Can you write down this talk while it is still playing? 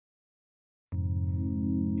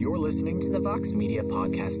You're listening to the Vox Media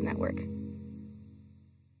Podcast Network.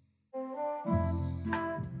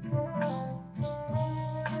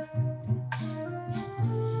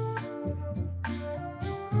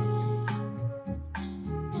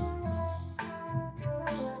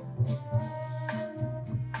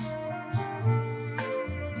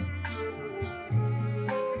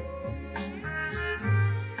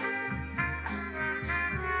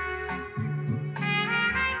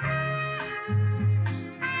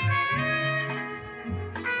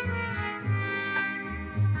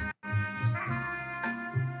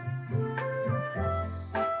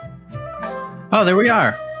 Oh, there we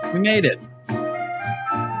are. We made it.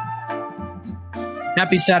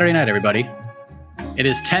 Happy Saturday night, everybody. It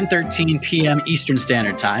is 10:13 p.m. Eastern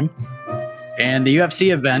Standard Time, and the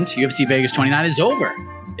UFC event, UFC Vegas 29, is over.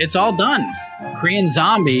 It's all done. Korean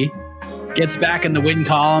Zombie gets back in the win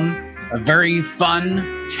column. A very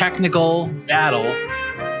fun, technical battle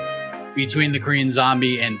between the Korean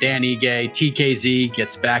Zombie and Dan Ige. TKZ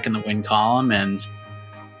gets back in the win column and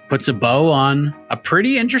puts a bow on a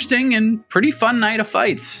pretty interesting and pretty fun night of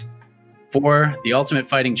fights for the Ultimate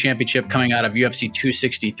Fighting Championship coming out of UFC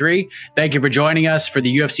 263. Thank you for joining us for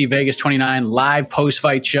the UFC Vegas 29 live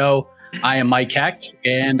post-fight show. I am Mike Heck,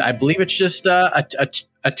 and I believe it's just a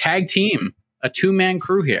tag team, a two-man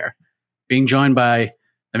crew here, being joined by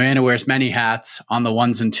the man who wears many hats on the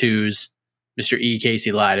ones and twos, Mr. E.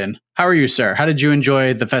 Casey Leydon. How are you, sir? How did you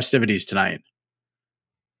enjoy the festivities tonight?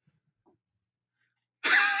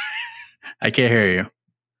 I can't hear you.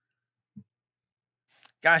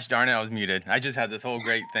 Gosh darn it, I was muted. I just had this whole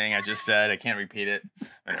great thing I just said. I can't repeat it.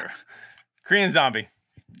 Whatever. Korean Zombie.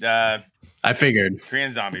 I figured.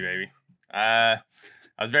 Korean Zombie, baby. I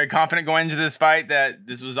was very confident going into this fight that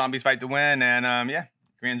this was Zombie's fight to win. And, yeah,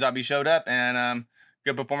 Korean Zombie showed up. And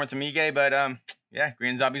good performance from Ige. But, yeah,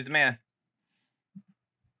 Korean Zombie's the man.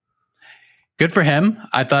 Good for him.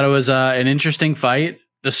 I thought it was an interesting fight.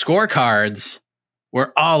 The scorecards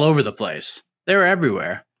were all over the place. They were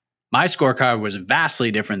everywhere. My scorecard was vastly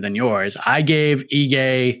different than yours. I gave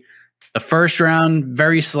Ige the first round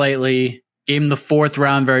very slightly, gave him the fourth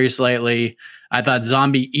round very slightly. I thought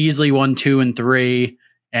Zombie easily won 2 and 3,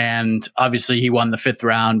 and obviously he won the fifth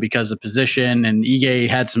round because of position, and Ige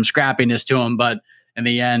had some scrappiness to him, but in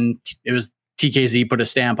the end, it was TKZ put a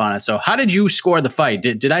stamp on it. So how did you score the fight?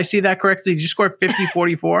 Did I see that correctly? Did you score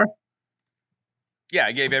 50-44? Yeah,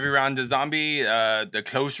 I gave every round to Zombie. The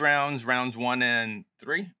close rounds 1 and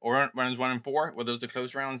 3, or rounds 1 and 4. Were those the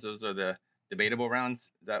close rounds? Those are the debatable rounds.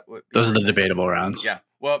 Is that what? Those are the debatable rounds. Yeah.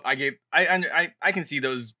 Well, I can see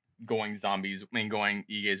those going Zombies. I mean, going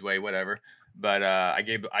Ige's way, whatever. But I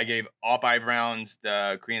gave all 5 rounds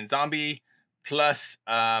the Korean Zombie, plus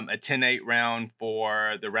a 10-8 round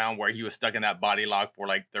for the round where he was stuck in that body lock for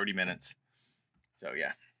like 30 minutes. So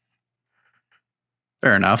yeah.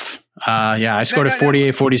 Fair enough. Yeah, I scored a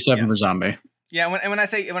 48-47 for Zombie. Yeah, when I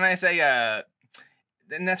say,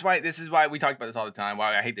 and that's why this is why we talk about this all the time.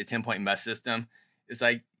 Why I hate the 10-point mess system. It's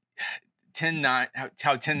like 10-9,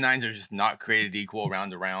 how 10-9s are just not created equal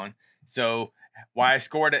round to round. So why I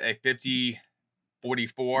scored it a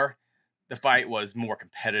 50-44, the fight was more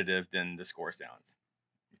competitive than the score sounds.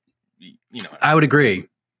 You know, I would agree.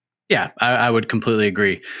 Yeah, I would completely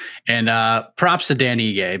agree. And props to Dan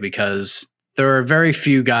Ige, because there are very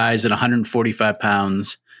few guys at 145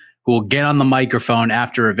 pounds who will get on the microphone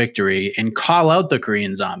after a victory and call out the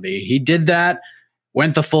Korean Zombie. He did that,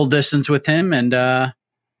 went the full distance with him, and there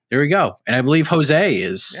we go. And I believe Jose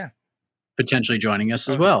is potentially joining us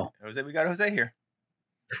as well. Jose, we got Jose here.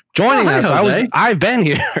 Joining us. Jose. I've been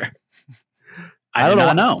here. I don't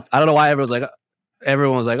know. I don't know why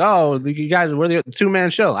everyone was like, oh, you guys, we're the two-man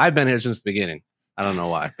show. I've been here since the beginning. I don't know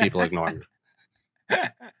why people ignore me.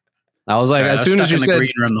 I was like, Sorry, as soon as you in said, the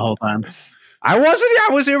green room the whole time. I wasn't here.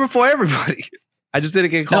 I was here before everybody. I just didn't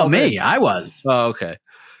get called. No, me. I was. Oh, okay.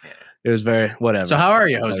 It was very whatever. So how are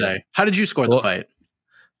you, Jose? How did you score the fight?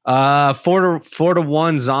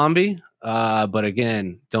 4-1 Zombie. But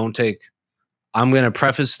again, don't take. I'm going to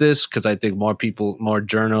preface this because I think more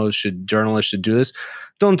journalists should do this.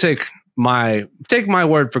 Don't take my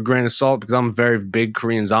word for grain of salt, because I'm a very big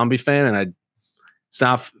Korean Zombie fan, and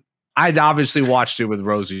I'd obviously watched it with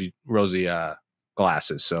rosy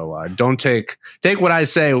glasses. So don't take what I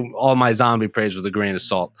say, all my Zombie praise, with a grain of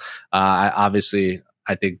salt. I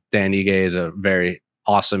think Dan Ige is a very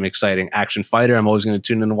awesome, exciting action fighter. I'm always going to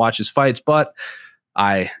tune in to watch his fights, but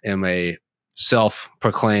I am the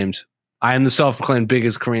self-proclaimed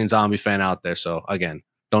biggest Korean Zombie fan out there. So again,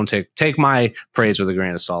 don't take my praise with a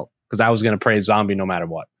grain of salt, because I was going to praise Zombie no matter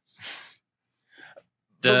what.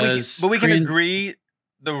 But we can agree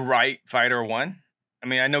the right fighter won. I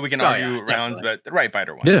mean, I know we can Oh, argue yeah, rounds, definitely. but the right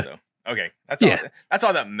fighter won. Yeah. So okay, Yeah. That's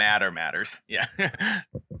all that matters. Yeah,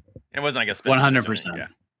 it wasn't like a split 100%. Yeah.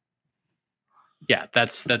 Yeah,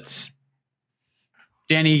 that's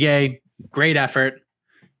Dan Ige, great effort.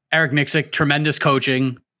 Eric Nixick, tremendous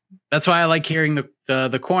coaching. That's why I like hearing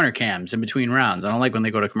the corner cams in between rounds. I don't like when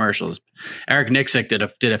they go to commercials. Eric Nixick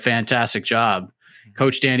did a fantastic job.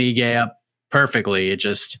 Coach Dan Ige up perfectly. It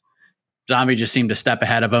just Zombie just seemed to step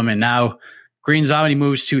ahead of him, and now Green Zombie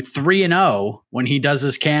moves to 3-0 when he does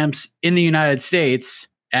his camps in the United States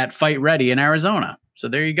at Fight Ready in Arizona. So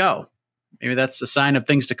there you go. Maybe that's a sign of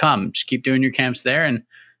things to come. Just keep doing your camps there, and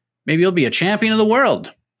maybe you'll be a champion of the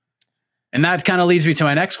world. And that kind of leads me to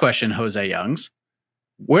my next question, Jose Youngs.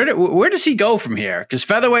 Where does he go from here? Because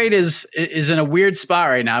featherweight is in a weird spot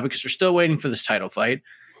right now because we're still waiting for this title fight.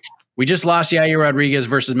 We just lost Yair Rodriguez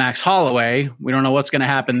versus Max Holloway. We don't know what's going to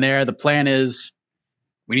happen there. The plan is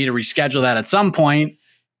we need to reschedule that at some point.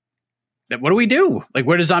 What do we do? Like,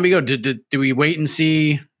 where does Zombie go? Do we wait and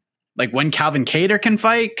see like when Calvin Kattar can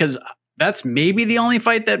fight? Because that's maybe the only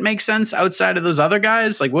fight that makes sense outside of those other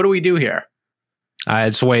guys. Like, what do we do here?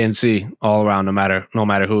 It's wait and see all around, no matter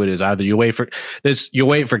who it is. Either you wait for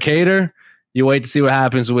Kattar, you wait to see what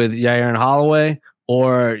happens with Yair and Holloway,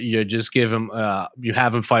 or you just give him you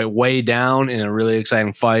have him fight way down in a really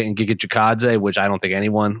exciting fight and Giga Chikadze, which I don't think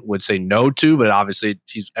anyone would say no to, but obviously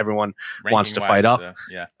everyone wants to fight up.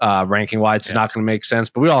 Ranking wise, it's not going to make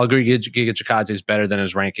sense, but we all agree Giga Chikadze is better than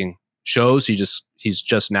his ranking shows. He's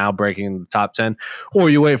just now breaking the top 10.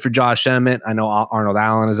 Or you wait for Josh Emmett. I know Arnold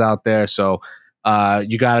Allen is out there, so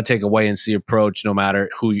you got to take a wait and see approach. No matter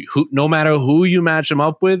who you match him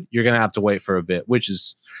up with, you're gonna have to wait for a bit. Which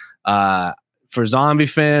is for Zombie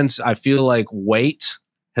fans, I feel like wait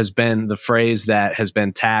has been the phrase that has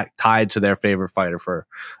been tied to their favorite fighter for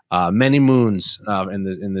many moons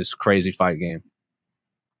in this crazy fight game.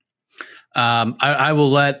 I will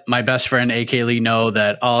let my best friend AK Lee know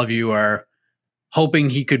that all of you are hoping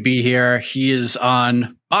he could be here. He is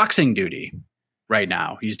on boxing duty right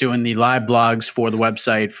now. He's doing the live blogs for the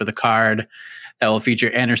website for the card that will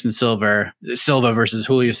feature Anderson Silva versus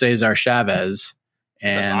Julio Cesar Chavez,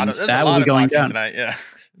 and that will be going down tonight. Yeah,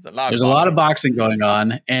 there's a lot of boxing going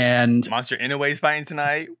on, and Monster Inoue's fighting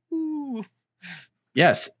tonight. Woo.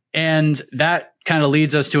 Yes, and that kind of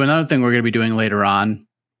leads us to another thing we're going to be doing later on,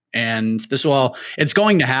 and it's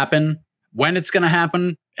going to happen. When it's going to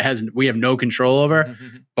happen, we have no control over.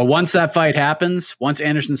 But once that fight happens, once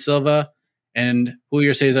Anderson Silva and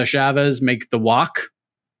Julio Cesar Chavez make the walk,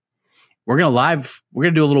 we're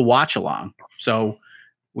gonna do a little watch along. So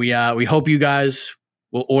we hope you guys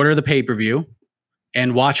will order the pay-per-view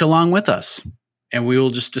and watch along with us, and we will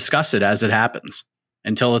just discuss it as it happens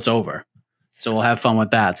until it's over. So we'll have fun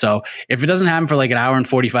with that. So if it doesn't happen for like an hour and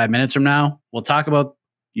 45 minutes from now, we'll talk about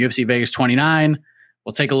UFC Vegas 29.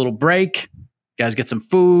 We'll take a little break. You guys get some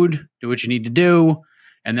food, do what you need to do,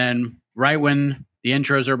 and then right when the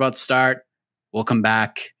intros are about to start, we'll come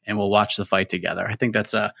back and we'll watch the fight together. I think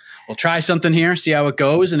we'll try something here, see how it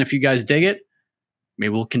goes. And if you guys dig it,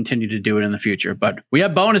 maybe we'll continue to do it in the future. But we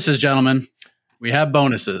have bonuses, gentlemen. We have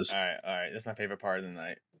bonuses. All right. That's my favorite part of the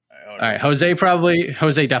night. All right. Jose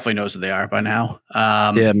definitely knows what they are by now.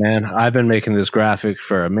 Yeah, man. I've been making this graphic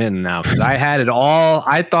for a minute now because I had it all.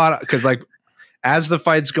 I thought, because like as the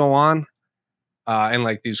fights go on and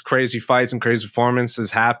like these crazy fights and crazy performances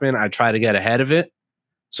happen, I try to get ahead of it.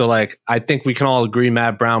 So, like, I think we can all agree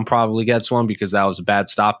Matt Brown probably gets one because that was a bad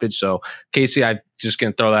stoppage. So, Casey, I just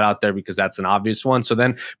going to throw that out there because that's an obvious one.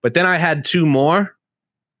 But then I had two more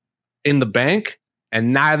in the bank,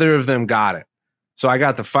 and neither of them got it. So, I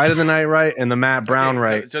got the fight of the night right and the Matt Brown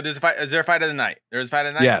right. So there's a fight. Is there a fight of the night? There's a fight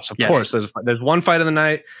of the night? Yes, of course. There's one fight of the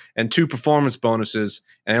night and two performance bonuses.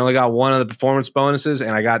 And I only got one of the performance bonuses,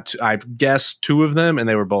 and I guessed two of them, and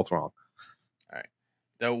they were both wrong. All right.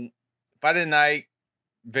 The fight of the night.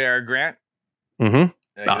 Vera Grant. Mm-hmm.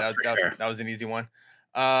 That was an easy one.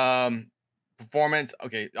 Performance.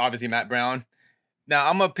 Okay, obviously Matt Brown. Now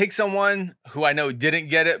I'm gonna pick someone who I know didn't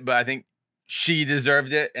get it, but I think she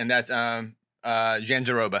deserved it, and that's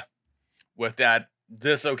Jandiroba with that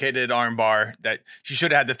dislocated armbar that she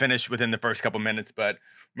should have had to finish within the first couple minutes. But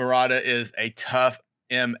Murata is a tough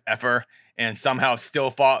MFer and somehow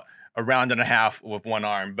still fought a round and a half with one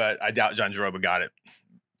arm, but I doubt Jandiroba got it.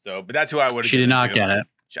 So, but that's who I would have. She did not get it.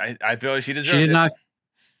 I feel like she deserved it. She did not.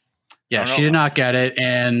 Yeah, she did not get it.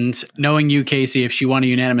 And knowing you, Casey, if she won a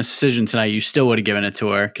unanimous decision tonight, you still would have given it to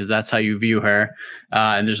her because that's how you view her.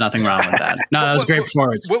 And there's nothing wrong with that. No, that was great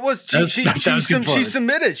performance. What was she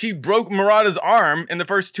submitted? She broke Murata's arm in the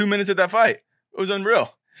first 2 minutes of that fight. It was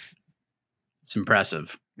unreal. It's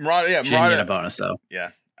impressive. Murata, She didn't get a bonus though.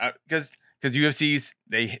 Yeah, because UFCs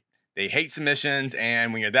they hate submissions,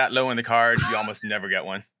 and when you're that low in the card, you almost never get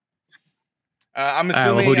one. I'm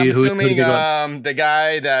assuming. Well, I'm assuming the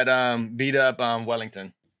guy that beat up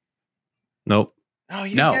Wellington. Nope. Oh,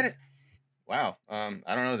 you didn't get it. Wow.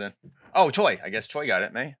 I don't know then. Oh, Choi. I guess Choi got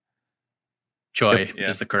it, man. Choi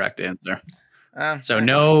is the correct answer. So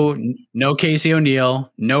okay. no Casey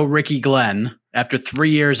O'Neill, no Ricky Glenn. After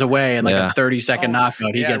 3 years away and like a 30-second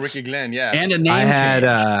knockout, he gets Ricky Glenn, and a name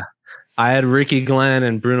change. I had Ricky Glenn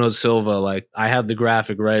and Bruno Silva. Like I had the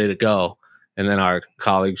graphic ready to go, and then our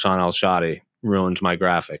colleague Sean Al-Shadi ruined my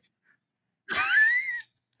graphic.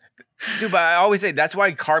 Dude, but I always say that's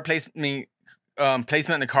why card placement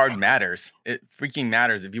in the card matters. It freaking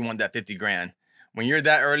matters if you want that 50 grand. When you're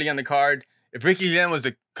that early on the card, if Ricky Glenn was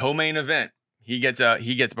a co-main event, he gets a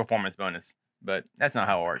performance bonus. But that's not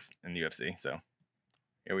how it works in the UFC. So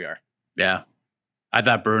here we are. Yeah. I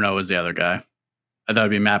thought Bruno was the other guy. I thought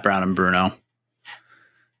it'd be Matt Brown and Bruno.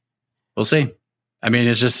 We'll see. I mean,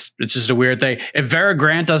 it's just a weird thing. If Vera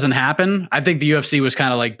Grant doesn't happen, I think the UFC was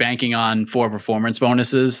kind of like banking on 4 performance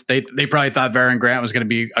bonuses. They probably thought Vera Grant was going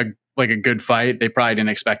to be a good fight. They probably didn't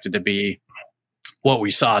expect it to be what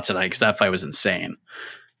we saw tonight because that fight was insane.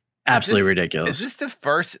 Absolutely ridiculous. Is this the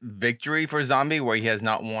first victory for Zombie where he has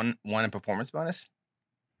not won a performance bonus?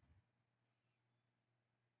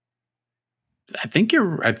 I think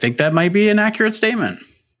that might be an accurate statement.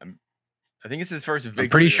 I think it's his first victory. I'm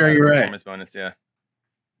pretty sure you're right. Performance bonus, yeah.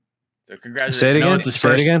 So congratulations. Say it again. No, it's his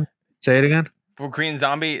first. Say it again. For Korean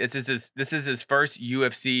Zombie, this is his first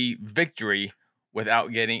UFC victory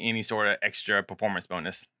without getting any sort of extra performance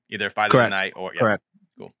bonus, either fight of the night or correct.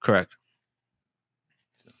 Cool. Correct.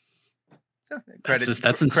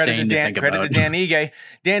 That's insane to think about. Credit to Dan Ige.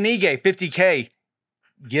 Dan Ige, 50K,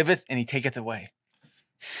 giveth and he taketh away.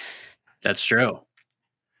 That's true.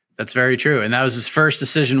 That's very true. And that was his first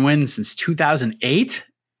decision win since 2008,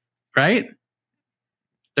 right?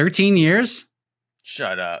 13 years?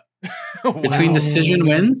 Shut up. Between decision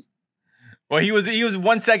wins? Well, he was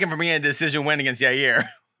 1 second from getting a decision win against Yair.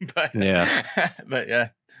 But yeah. But yeah.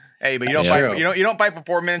 Hey, but you don't fight you don't fight for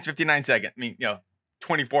 4 minutes 59 seconds. I mean,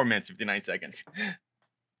 24 minutes 59 seconds.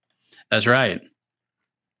 That's right.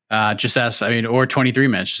 Just ask, or 23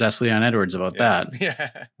 minutes. Just ask Leon Edwards about that.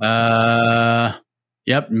 Yeah.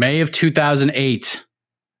 Yep. May of 2008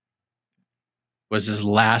 was his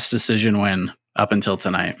last decision win up until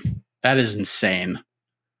tonight. That is insane.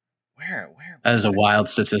 Where? That is a wild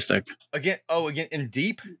statistic. Again, in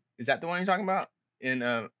Deep? Is that the one you're talking about?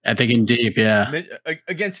 I think in Deep, yeah.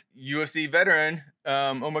 Against UFC veteran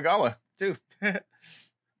Omagawa, too.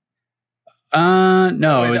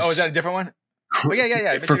 No. Is that a different one? Oh,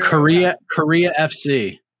 yeah. For Korea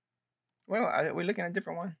FC. Well, are we looking at a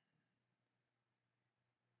different one?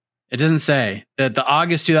 It doesn't say. The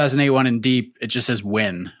August 2008 one in Deep, it just says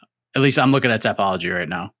win. At least I'm looking at Tapology right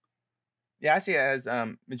now. Yeah, I see it as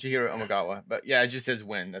Michihiro Omagawa. But yeah, it just says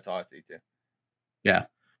win. That's all I see, too. Yeah.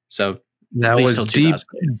 So that was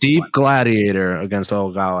Deep Gladiator against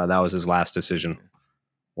Omagawa. That was his last decision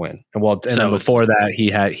win. And then before that,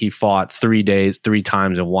 he fought 3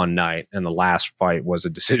 times in one night, and the last fight was a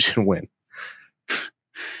decision win.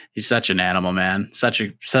 He's such an animal, man. Such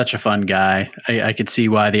a fun guy. I could see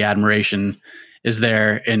why the admiration is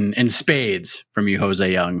there in spades from you,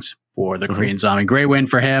 Jose Youngs, for the Korean Zombie. Great win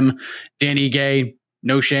for him. Dan Ige,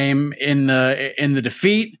 no shame in the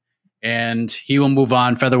defeat, and he will move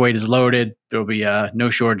on. Featherweight is loaded. There will be no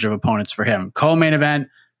shortage of opponents for him. Co-main event: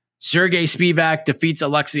 Sergey Spivak defeats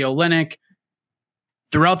Alexei Oleinik.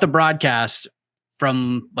 Throughout the broadcast,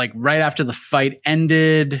 from like right after the fight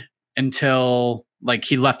ended until like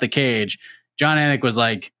he left the cage, John Anik was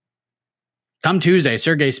like, "Come Tuesday,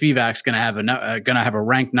 Sergey Spivak's gonna have a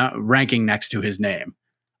ranking next to his name."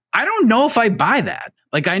 I don't know if I buy that.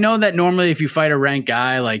 Like, I know that normally if you fight a ranked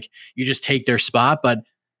guy, like you just take their spot, but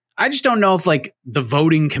I just don't know if like the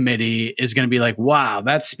voting committee is going to be like, wow,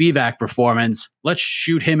 that Spivak performance, let's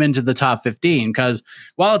shoot him into the top 15. Because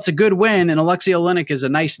while it's a good win and Alexei Oleinik is a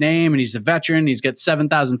nice name and he's a veteran, he's got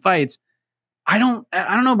 7,000 fights. I don't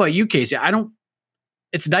know about you, Casey.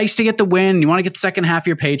 It's nice to get the win. You want to get the second half of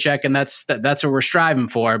your paycheck, and that's what we're striving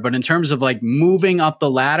for. But in terms of like moving up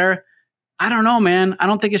the ladder, I don't know, man. I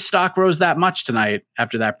don't think his stock rose that much tonight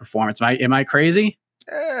after that performance. Am I crazy?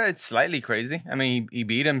 It's slightly crazy. I mean, he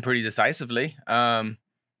beat him pretty decisively. What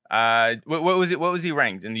was he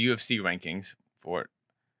ranked in the UFC rankings for?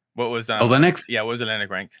 What was Oleinik? Yeah, what was Oleinik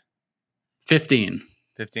ranked? 15.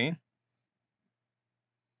 15.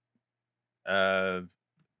 I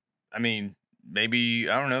mean, maybe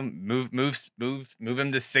I don't know. Move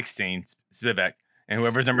him to 16, Spivak, and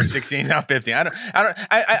whoever's number 16 is now 15.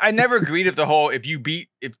 I never agreed with the whole if you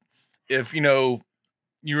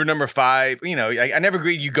were number 5. I never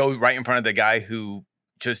agreed you go right in front of the guy who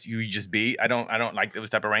you just beat. I don't like those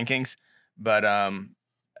type of rankings, but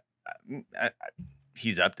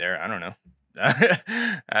he's up there. I don't know.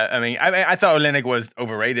 I thought Oleinik was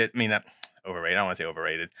overrated. I mean, not overrated. I don't want to say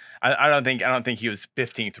overrated. I don't think he was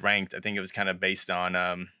 15th ranked. I think it was kind of based on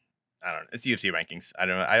I don't know. It's UFC rankings. I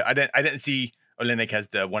don't know. I didn't see Oleinik as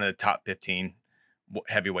one of the top 15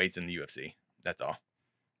 heavyweights in the UFC. That's all.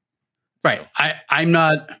 Right. So. I'm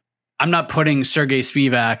not putting Sergey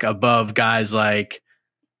Spivak above guys like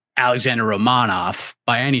Alexander Romanov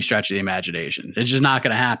by any stretch of the imagination. It's just not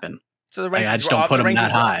going to happen. So the rankings I just don't put him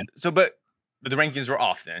that high. But the rankings were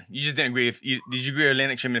off then. You just didn't agree. Did you agree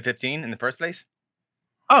Oleinik should have been 15 in the first place?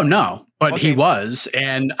 Oh no, but he was,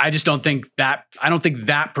 and I just don't think that. I don't think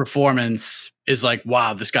that performance is like,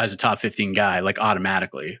 wow, this guy's a top 15 guy, like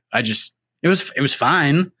automatically. It was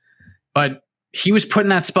fine, but he was put in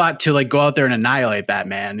that spot to like go out there and annihilate that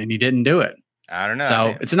man, and he didn't do it. I don't know.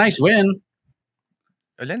 So it's a nice win.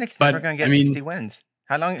 Oleinik's never going to get 60 wins.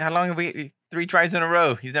 How long have we 3 tries in a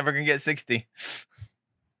row? He's never going to get 60.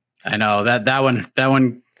 I know that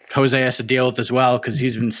one Jose has to deal with as well because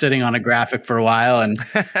he's been sitting on a graphic for a while and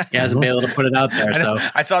he hasn't been able to put it out there. So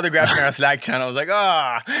I saw the graphic on our Slack channel. I was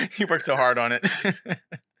like, he worked so hard on it.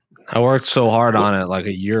 I worked so hard on it like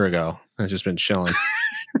a year ago. I've just been chilling.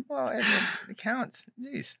 Well, it counts.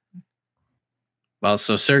 Jeez. Well,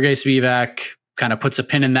 so Sergey Spivak kind of puts a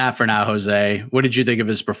pin in that for now, Jose. What did you think of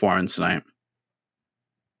his performance tonight?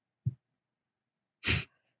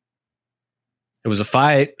 It was a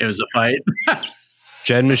fight.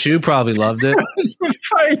 Jed Meshew probably loved it. It was a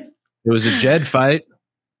fight. It was a Jed fight.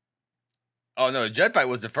 Oh, no. Jed fight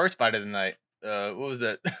was the first fight of the night. What was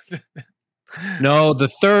that? No, the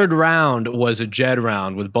third round was a Jed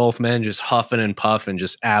round with both men just huffing and puffing,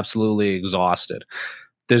 just absolutely exhausted.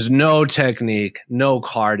 There's no technique, no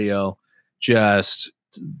cardio, just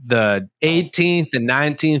the 18th and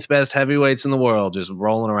 19th best heavyweights in the world just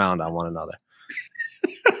rolling around on one another.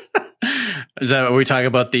 Is that what we talk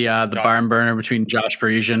about the barn burner between Josh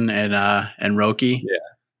Parisian and Roki? Yeah,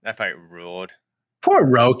 that fight ruled. Poor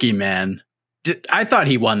Roki, man. I thought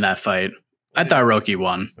he won that fight. I thought Roki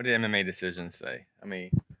won. What did MMA decisions say? I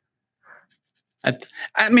mean,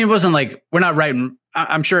 it wasn't like we're not writing.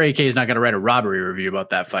 I'm sure AK is not going to write a robbery review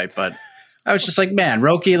about that fight, but I was just like, man,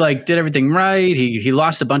 Roki like did everything right. He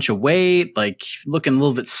lost a bunch of weight, like looking a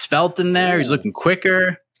little bit svelte in there. He's looking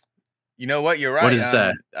quicker. You know what? You're right. What does it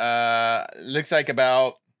say? Looks like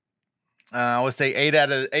about I would say 8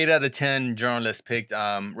 out of 10 journalists picked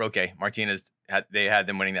Roque Martinez. They had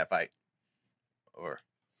them winning that fight.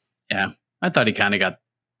 Yeah, I thought he kind of got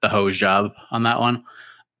the hose job on that one.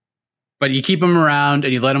 But you keep him around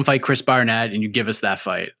and you let him fight Chris Barnett and you give us that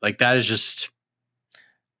fight. Like that is just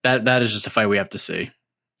that is just a fight we have to see.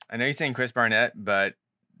 I know you're saying Chris Barnett, but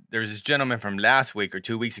there's this gentleman from last week or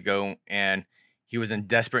 2 weeks ago, and he was in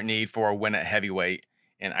desperate need for a win at heavyweight.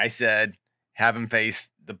 And I said, have him face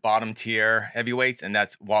the bottom tier heavyweights, and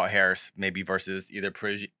that's Walt Harris, maybe versus either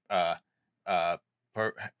Josh. How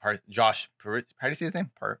do you say his name?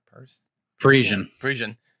 Parisian.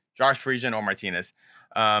 Josh Parisian or Martinez.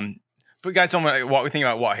 But guys, what we think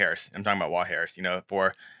about Walt Harris. I'm talking about Walt Harris.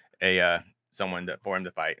 For for him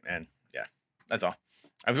to fight, and yeah, that's all.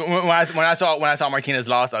 When I saw Martinez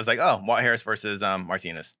lost, I was like, oh, Walt Harris versus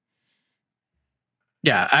Martinez.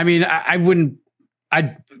 Yeah, I mean, I wouldn't.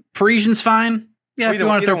 Parisian's fine. Yeah, if you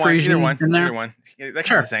want to throw Parisian in there, either one. They're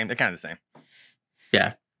kind of the same. They're kind of the same.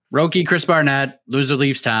 Yeah, Roki, Chris Barnett, loser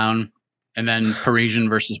leaves town, and then Parisian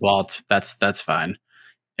versus Walt. That's fine.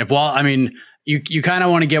 If Walt, I mean, you kind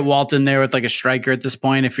of want to get Walt in there with like a striker at this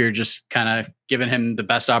point. If you're just kind of giving him the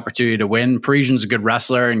best opportunity to win, Parisian's a good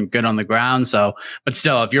wrestler and good on the ground. So, but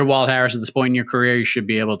still, if you're Walt Harris at this point in your career, you should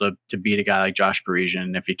be able to beat a guy like Josh Parisian.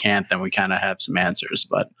 And if you can't, then we kind of have some answers.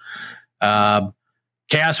 But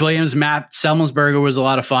Chaos Williams, Matt Selmelsberger was a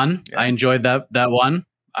lot of fun. Yeah. I enjoyed that one.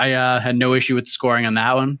 I had no issue with the scoring on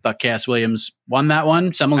that one. Thought Chaos Williams won that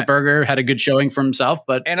one. Selmelsberger had a good showing for himself,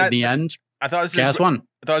 but in the end, I thought Chaos won.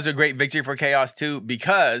 I thought it was a great victory for Chaos too,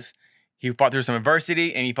 because he fought through some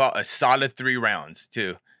adversity and he fought a solid 3 rounds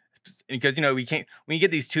too. Because we can't, when you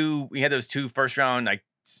get we had those 2 first round, like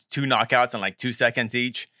 2 knockouts in like 2 seconds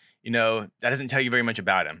each, that doesn't tell you very much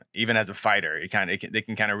about him. Even as a fighter, they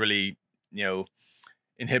can kind of really,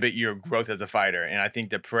 inhibit your growth as a fighter. And I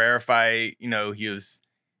think the Pereira fight,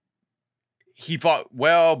 he fought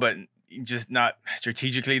well, but just not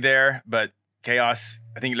strategically there. But Chaos,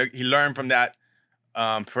 I think he learned from that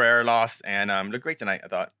Pereira lost and looked great tonight. I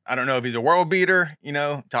thought. I don't know if he's a world beater,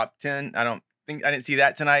 top 10. I didn't see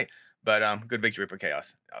that tonight, but good victory for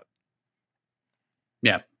Chaos.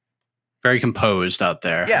 Yeah. Very composed out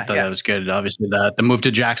there. Yeah, I thought that was good. Obviously, the move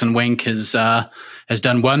to Jackson Wink has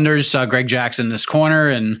done wonders. Greg Jackson in this corner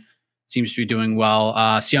and seems to be doing well.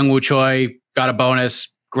 Seung Woo Choi got a bonus.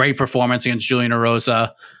 Great performance against Julian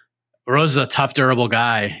Erosa. Erosa's a tough, durable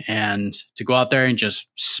guy, and to go out there and just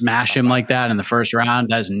smash him like that in the first round,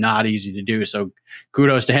 that is not easy to do. So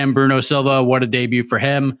kudos to him. Bruno Silva, what a debut for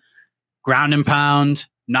him. Ground and pound,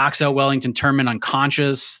 knocks out Wellington Turman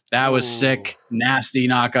unconscious. That was sick, nasty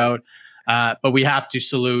knockout. But we have to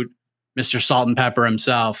salute Mr. Salt and Pepper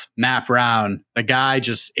himself, Matt Brown, the guy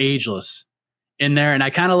just ageless in there. And I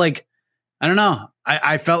kind of I don't know.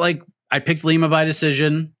 I felt like I picked Lima by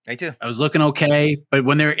decision. Me too. I was looking okay. But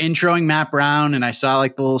when they were introing Matt Brown and I saw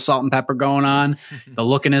the little salt and pepper going on, the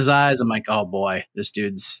look in his eyes, I'm like, oh boy, this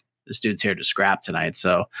dude's here to scrap tonight.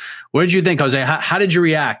 So what did you think, Jose? How did you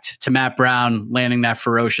react to Matt Brown landing that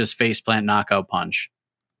ferocious faceplant knockout punch?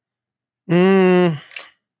 Well,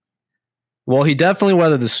 he definitely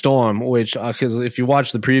weathered the storm, which because if you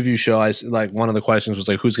watch the preview show, one of the questions was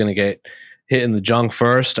who's going to get hit in the junk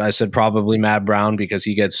first? I said probably Matt Brown because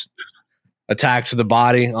he gets attacks to the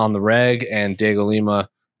body on the reg, and Diego Lima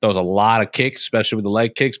throws a lot of kicks, especially with the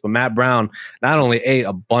leg kicks. But Matt Brown not only ate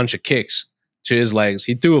a bunch of kicks to his legs,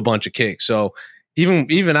 he threw a bunch of kicks. So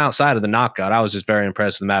even outside of the knockout, I was just very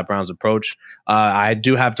impressed with Matt Brown's approach. I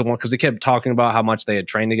do have to, because they kept talking about how much they had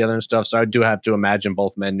trained together and stuff. So I do have to imagine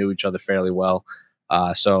both men knew each other fairly well.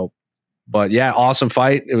 But yeah, awesome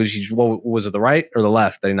fight. It was it the right or the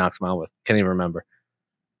left that he knocked him out with? Can't even remember.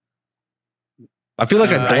 I feel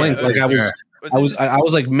like I blinked. I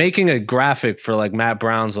was making a graphic for Matt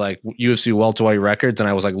Brown's UFC welterweight records, and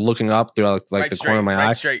I was looking up through the corner of my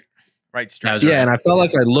eye. Right straight. Yeah, and I felt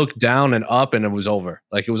like I looked down and up, and it was over.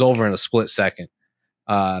 It was over in a split second.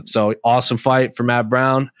 So awesome fight for Matt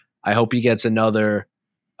Brown. I hope he gets another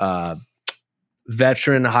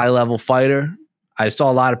veteran, high-level fighter. I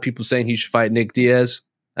saw a lot of people saying he should fight Nick Diaz.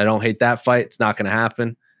 I don't hate that fight. It's not going to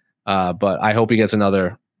happen. But I hope he gets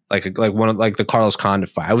another one of the Carlos Condit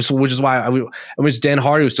fight. Which is why I wish Dan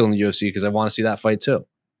Hardy was still in the UFC because I want to see that fight too.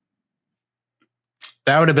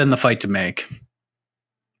 That would have been the fight to make.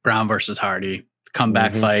 Brown versus Hardy,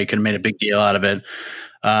 comeback fight, could have made a big deal out of it.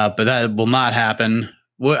 But that will not happen.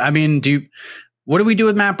 What do we do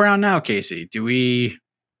with Matt Brown now, Casey? Do we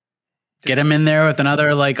get him in there with another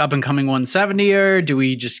up and coming 170er? Do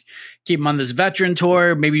we just keep him on this veteran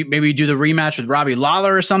tour? Maybe do the rematch with Robbie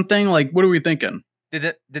Lawler or something? What are we thinking?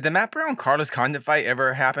 Did the Matt Brown Carlos Condit fight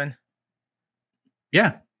ever happen?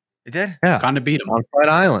 Yeah, it did. Yeah, Condit beat him on Fight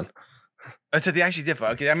Island. Oh, so they actually did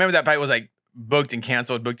fight. Okay, I remember that fight was booked and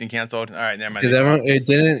canceled. All right, never mind. It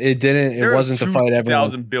didn't. It wasn't the fight.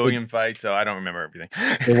 1,000 billion fights, so I don't remember everything.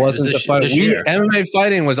 It wasn't the fight. MMA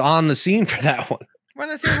fighting was on the scene for that one. We're on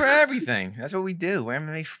the scene for everything. That's what we do. We're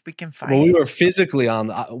MMA freaking fighting. Well, we were physically on.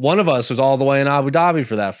 One of us was all the way in Abu Dhabi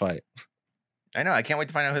for that fight. I know. I can't wait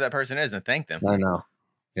to find out who that person is and thank them. I know.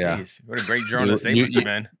 Yeah. Jeez, what a great journalist they must have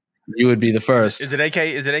been. You would be the first. Is it AK?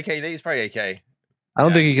 Is it AK? It's probably AK. I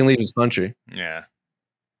don't think he can leave his country. Yeah.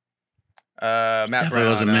 Matt Definitely Brown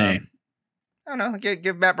wasn't me. I don't know.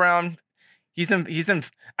 Give Matt Brown. He's in.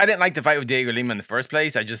 I didn't like the fight with Diego Lima in the first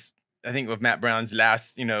place. I think with Matt Brown's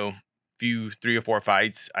last, 3 or 4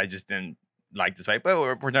 fights, I just didn't like this fight. But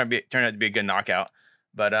we're turned out to be a good knockout.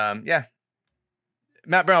 But yeah,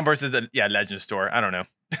 Matt Brown versus Legend Store. I don't know.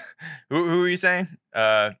 who are you saying?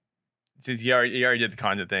 Since he already did the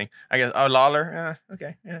Condit thing, I guess. Oh, Lawler.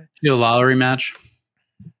 Okay. Yeah. Do a Lawler rematch.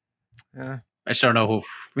 Yeah. I just don't know who.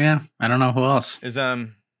 Yeah, I don't know who else. Is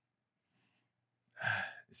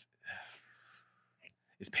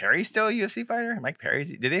Perry still a UFC fighter? Mike Perry?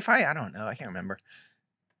 Did they fight? I don't know. I can't remember.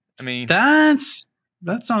 I mean, that's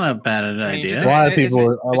not a bad idea. A lot of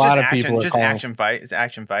people are just calling. action fight. It's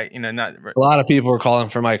action fight. Not a lot of people are calling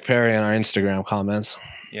for Mike Perry in our Instagram comments.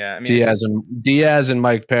 Yeah, I mean, Diaz and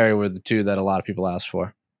Mike Perry were the two that a lot of people asked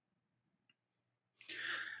for.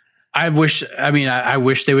 I wish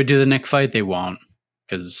they would do the Nick fight. They won't,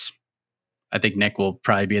 because I think Nick will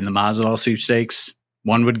probably be in the Masvidal sweepstakes.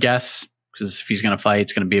 One would guess, because if he's going to fight,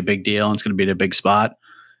 it's going to be a big deal and it's going to be at a big spot.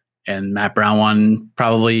 And Matt Brown one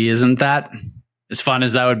probably isn't that as fun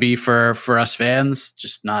as that would be for us fans.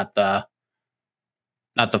 Just not the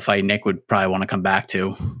fight Nick would probably want to come back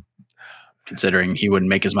to, considering he wouldn't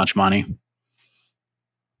make as much money.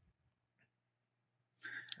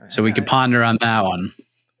 So we could ponder on that one.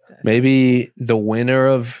 Maybe the winner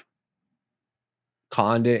of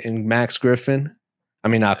Condit and Max Griffin I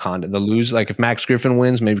mean, not Condit. The lose, like if Max Griffin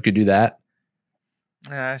wins, maybe we could do that.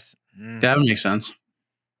 Yes. That would make sense.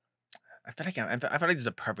 I feel like there's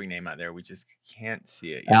a perfect name out there. We just can't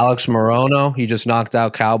see it yet. Alex Morono, he just knocked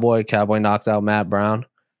out Cowboy. Cowboy knocked out Matt Brown.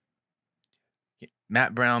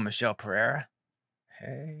 Matt Brown, Michelle Pereira.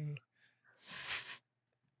 Hey.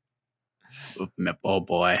 Oh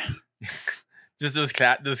boy. Just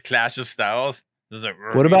this clash of styles. Like,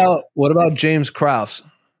 what about James Krause?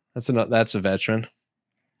 That's a veteran.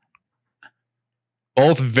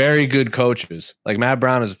 Both very good coaches. Like Matt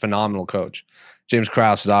Brown is a phenomenal coach. James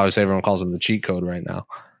Krause is obviously everyone calls him the cheat code right now.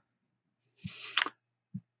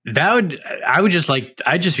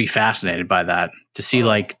 I'd just be fascinated by that to see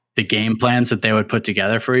like the game plans that they would put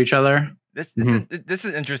together for each other. This is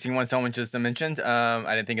an interesting one. Someone just mentioned.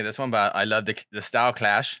 I didn't think of this one, but I love the style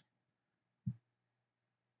clash.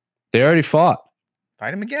 They already fought.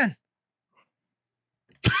 Fight him again.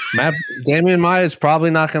 Damian Maia is probably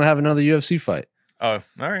not going to have another UFC fight. Oh,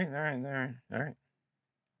 all right.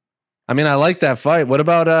 I mean, I like that fight. What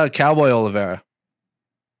about Cowboy Oliveira?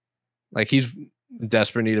 Like he's in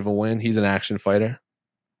desperate need of a win. He's an action fighter.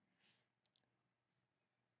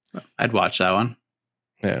 I'd watch that one.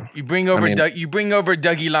 Yeah. You bring over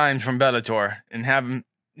Dougie Lymes from Bellator and have him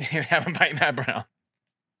fight Matt Brown.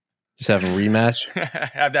 Just have a rematch.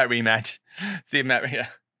 Have that rematch. See if Matt. Yeah.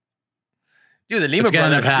 Dude, the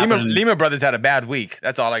Lima brothers had a bad week.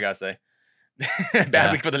 That's all I gotta say.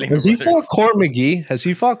 Bad week for the Lima brothers. Has he fought Court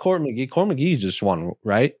McGee? Court McGee just won,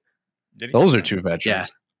 right? Those are two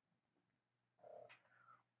veterans.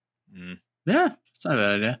 Yeah, it's not a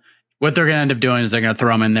bad idea. What they're gonna end up doing is they're gonna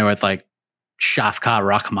throw him in there with like Shavkat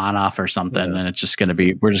Rakhmonov or something, and we're just gonna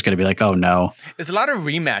be like, oh no. It's a lot of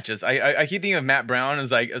rematches. I keep thinking of Matt Brown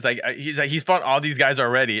as he's fought all these guys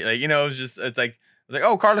already. Like, you know, it's like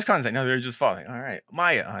oh, Carlos Khan's like, no, they're just fought. Like, all right,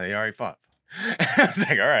 Maya, they already fought. It's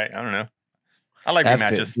like, all right, I don't know. I like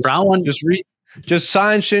rematches. Brown one just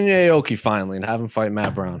sign Shinya Aoki finally and have him fight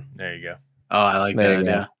Matt Brown. There you go. Oh, I like that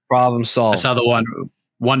idea. Problem solved. I saw the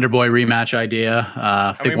Wonder Boy rematch idea.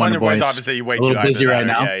 I think Wonder Boy's obviously way a little too busy right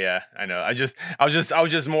now. Yeah, I know. I was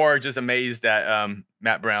just more amazed at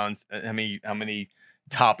Matt Brown's how many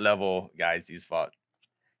top level guys he's fought.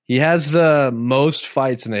 He has the most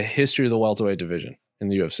fights in the history of the welterweight division in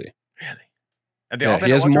the UFC. Really? Have they all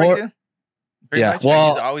been at welterweight too? Yeah.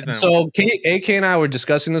 Well, so AK and I were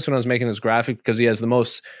discussing this when I was making this graphic because he has the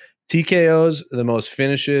most TKOs, the most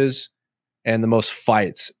finishes, and the most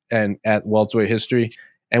fights and at welterweight history.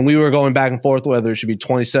 And we were going back and forth whether it should be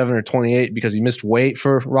 27 or 28 because he missed weight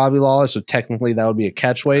for Robbie Lawler. So technically that would be a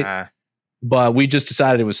catch weight. But we just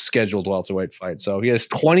decided it was scheduled welterweight fight. So he has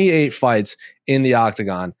 28 fights in the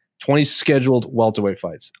octagon, 20 scheduled welterweight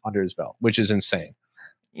fights under his belt, which is insane.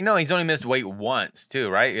 You know, he's only missed weight once too,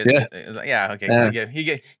 right? Yeah. Okay. Yeah. He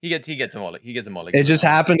gets a mulligan. He gets a mulligan. It just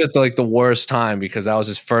happened at the worst time because that was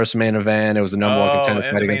his first main event. It was the number one contender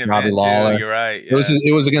fight against Robbie Lawler. You're right. Yeah.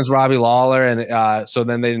 It was against Robbie Lawler, and so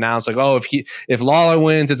then they announced like, oh, if Lawler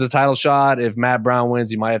wins, it's a title shot. If Matt Brown wins,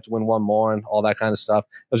 he might have to win one more, and all that kind of stuff.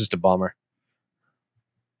 It was just a bummer.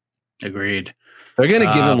 Agreed. They're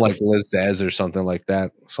gonna give him like Liz Dez or something like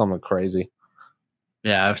that. Something crazy.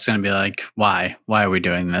 Yeah, it's gonna be like, why? Why are we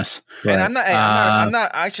doing this? And I'm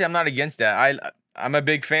not against that. I'm a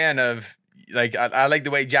big fan of like I like the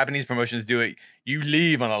way Japanese promotions do it. You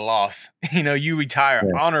leave on a loss. You know, you retire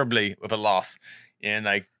honorably with a loss. And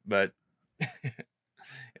like, but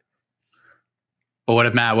what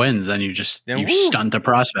if Matt wins? Then you stunt the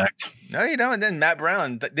prospect. No, you don't. And then Matt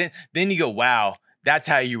Brown. Then you go, wow, that's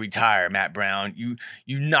how you retire, Matt Brown. You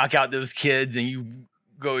knock out those kids and you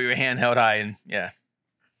go your hand held high and yeah.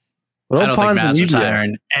 I don't think Matt's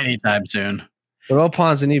retiring anytime soon. What about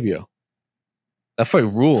Ponzinibbio? That fight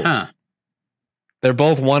rules. Huh. They're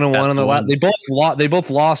both 1-1 on the last. They both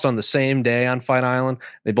lost on the same day on Fight Island.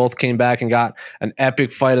 They both came back and got an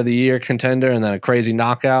epic fight of the year contender and then a crazy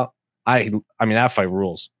knockout. I mean that fight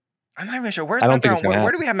rules. I'm not even sure where's Matt Brown.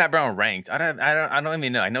 Where do we have Matt Brown ranked? I don't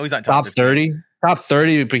even know. I know he's not top 30. Top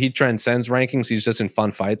 30, but he transcends rankings. He's just in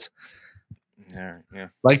fun fights. Yeah.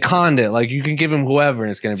 Like Condit, like you can give him whoever, and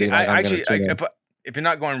it's going to be like. If you're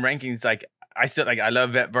not going rankings, like I still like I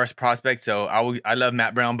love vet versus prospect, so I love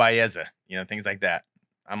Matt Brown Baeza, you know, things like that.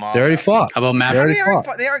 I'm all. They already fought. How about Matt? They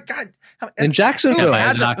are. God, in Jacksonville.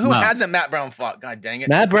 Who hasn't Matt Brown fought? God dang it!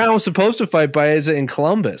 Matt Brown was supposed to fight Baeza in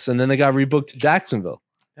Columbus, and then they got rebooked to Jacksonville.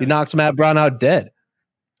 He knocked Matt Brown out dead.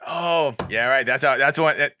 Oh yeah, right. That's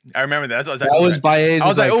what I remember. That was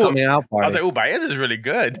Baeza's coming out party. I was like, oh, Baeza's really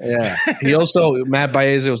good. Yeah. He also Matt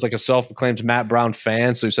Baeza was like a self-proclaimed Matt Brown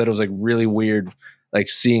fan, so he said it was like really weird, like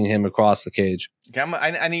seeing him across the cage. Okay,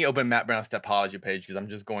 I need to open Matt Brown's Stepology page because I'm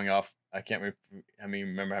just going off. I can't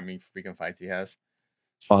remember how many freaking fights he has.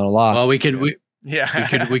 Final lock. Well, we could make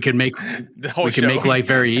the whole we can show. make life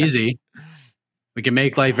very easy. We can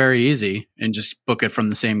make life very easy and just book it from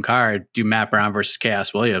the same card. Do Matt Brown versus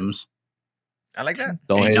Chaos Williams. I like that.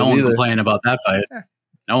 Ain't no one complaining about that fight. Yeah.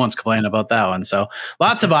 No one's complaining about that one. So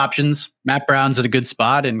lots of options. Matt Brown's at a good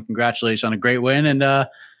spot, and congratulations on a great win and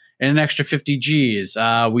an extra 50 G's.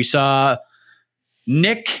 We saw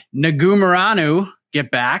Nick Nagumaranu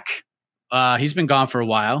get back. He's been gone for a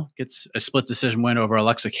while. Gets a split decision win over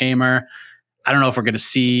Alexa Kamer. I don't know if we're going to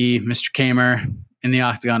see Mr. Kamer in the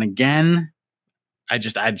octagon again. I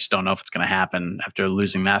just don't know if it's going to happen after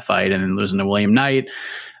losing that fight and then losing to William Knight.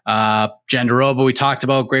 Jandiroba, we talked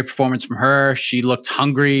about, great performance from her. She looked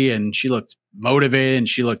hungry and she looked motivated and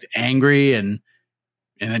she looked angry and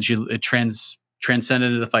then it transcended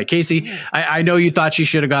into the fight. Casey, I know you thought she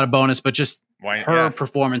should have got a bonus, but just her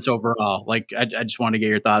performance overall, like I just wanted to get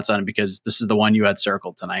your thoughts on it because this is the one you had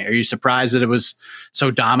circled tonight. Are you surprised that it was so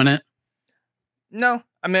dominant? No,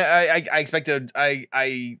 I mean I expected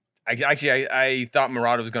I thought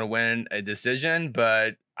Murata was going to win a decision,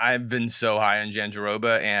 but I've been so high on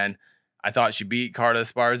Jandiroba, and I thought she beat Carla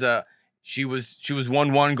Esparza. She was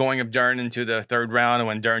 1-1 going of Dern into the third round, and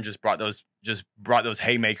when Dern just brought those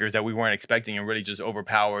haymakers that we weren't expecting and really just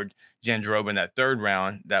overpowered Jandiroba in that third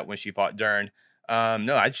round. That when she fought Dern,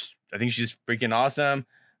 no, I think she's freaking awesome.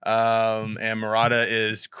 And Murata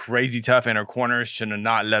is crazy tough, and her corners should have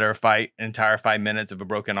not let her fight an entire 5 minutes of a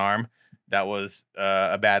broken arm. That was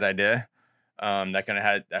a bad idea. That kind of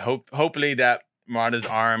had hopefully that Murata's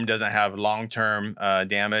arm doesn't have long-term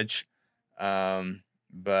damage.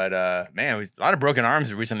 But man, it was a lot of broken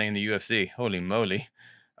arms recently in the UFC. Holy moly.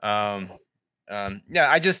 Yeah,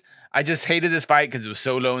 I just hated this fight because it was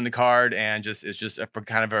so low in the card, and it's just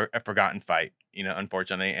kind of a forgotten fight,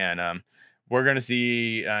 unfortunately. And we're gonna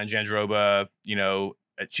see Jandiroba.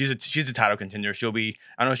 She's a title contender. I don't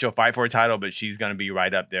know if she'll fight for a title, but she's gonna be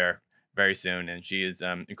right up there very soon, and she is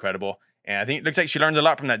incredible. And I think it looks like she learned a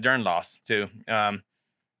lot from that Dern loss too. I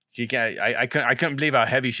couldn't believe how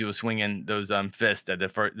heavy she was swinging those fists at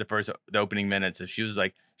the opening minutes. She looked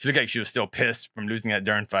like she was still pissed from losing that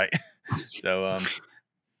Dern fight. So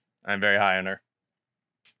I'm very high on her.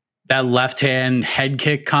 That left hand head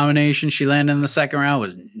kick combination she landed in the second round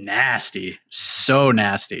was nasty, so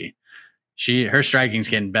nasty. Her striking's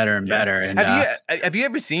getting better and better. And have you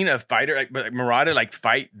ever seen a fighter like Murata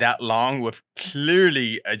fight that long with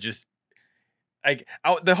clearly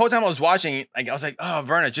the whole time I was watching, I was like, oh,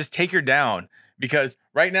 Verna, just take her down, because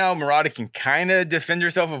right now Murata can kind of defend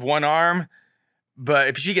herself with one arm, but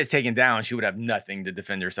if she gets taken down, she would have nothing to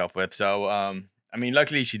defend herself with. So, I mean,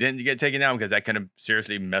 luckily she didn't get taken down because that could have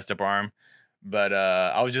seriously messed up her arm. But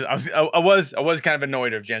I was kind of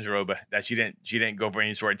annoyed of Jandiroba that she didn't go for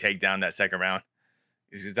any sort of takedown that second round.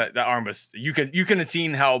 Because that arm was, you could have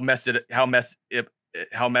seen how messed up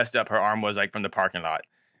her arm was from the parking lot.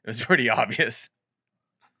 It was pretty obvious.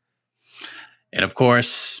 And of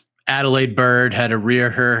course, Adelaide Bird had to rear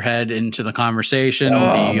her head into the conversation.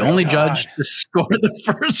 The only judge to score the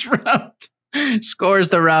first round scores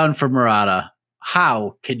the round for Murata.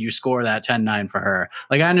 How can you score that 10-9 for her?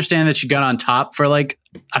 I understand that she got on top for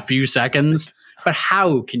a few seconds, but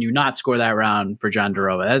how can you not score that round for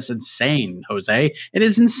Jandiroba? That's insane, Jose. It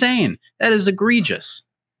is insane. That is egregious.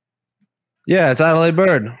 Yeah, it's Adelaide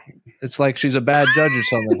Bird. It's like she's a bad judge or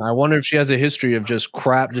something. I wonder if she has a history of just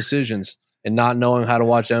crap decisions and not knowing how to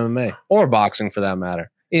watch MMA or boxing for that matter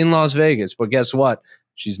in Las Vegas. But guess what?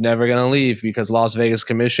 She's never going to leave because Las Vegas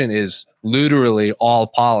Commission is literally all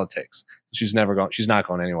politics. She's not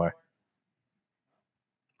going anywhere.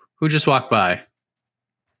 Who just walked by?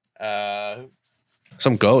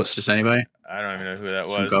 Some ghost. Just anybody? I don't even know who that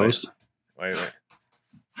was. Some ghost? Wait.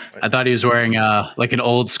 I thought he was wearing an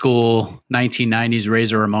old school 1990s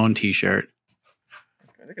Razor Ramon t-shirt.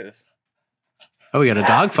 Look at this. Oh, we got a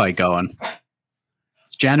dogfight going.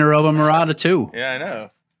 It's Jandiroba Murata too. Yeah, I know.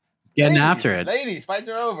 Getting after it. Ladies, fights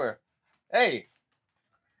are over. Hey.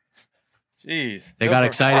 Jeez. They got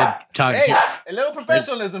excited talking. Hey, a little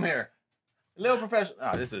professionalism here. A little professional.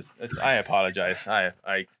 Oh, I apologize. I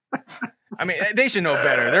mean, they should know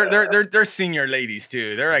better. They're senior ladies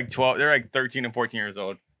too. They're 12. They're 13 and 14 years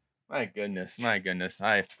old. My goodness.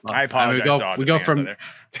 I apologize.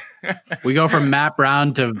 We go from Matt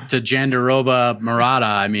Brown to Jandiroba Murata.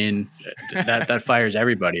 I mean, that fires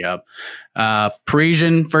everybody up.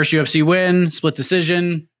 Parisian first UFC win, split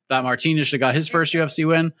decision. Thought Martinez should have got his first UFC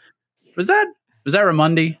win. Was that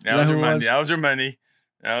Ramundi? That was Ramundi.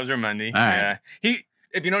 All right.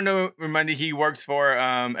 if you don't know Raimondi, he works for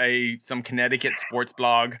some Connecticut sports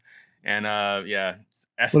blog, and yeah.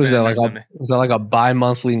 What is that Espen or like? something. Is that like a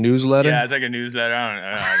bi-monthly newsletter? Yeah, it's like a newsletter.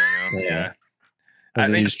 I don't know. Yeah. Or I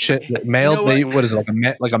they mean, use mail. you know what? What is it like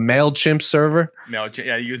a MailChimp server? MailChimp.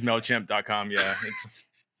 Yeah, you use MailChimp.com. Yeah.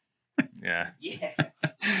 Yeah.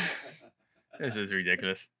 This is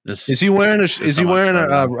ridiculous. Is he wearing a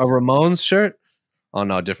Ramones shirt? Oh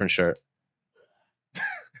no, different shirt.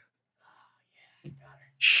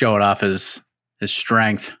 Showed off his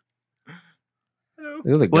strength.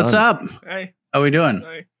 Hello. What's up? Hey. How we doing?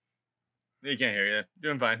 Hey. You can't hear you.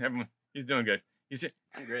 Doing fine. Everyone, he's doing good. He's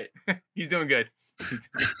great. He's doing good.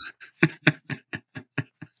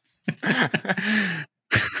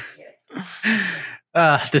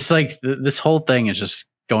 This whole thing is just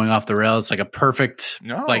going off the rails. It's like a perfect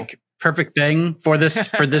thing for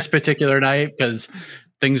this particular night, because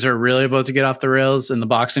things are really about to get off the rails in the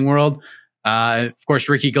boxing world. Of course,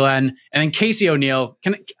 Ricky Glenn, and then Casey O'Neill.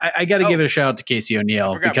 I got to give it a shout out to Casey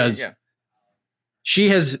O'Neill, because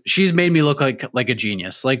she's made me look like a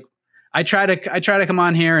genius. Like I try to come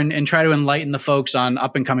on here and try to enlighten the folks on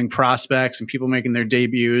up and coming prospects and people making their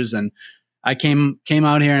debuts. And I came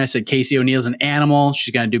out here and I said, Casey O'Neill's an animal.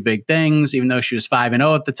 She's going to do big things, even though she was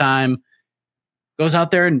 5-0 at the time. Goes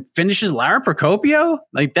out there and finishes Lara Procopio.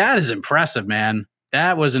 Like, that is impressive, man.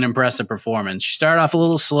 That was an impressive performance. She started off a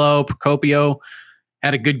little slow. Procopio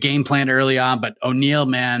had a good game plan early on, but O'Neill,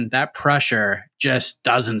 man, that pressure just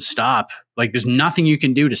doesn't stop. Like, there's nothing you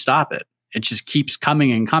can do to stop it. It just keeps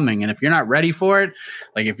coming and coming. And if you're not ready for it,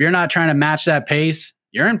 like if you're not trying to match that pace,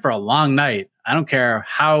 you're in for a long night. I don't care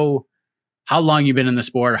how long you've been in the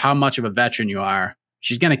sport or how much of a veteran you are.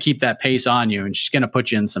 She's going to keep that pace on you, and she's going to put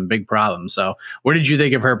you in some big problems. So what did you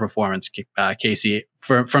think of her performance, Casey,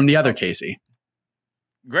 from the other Casey?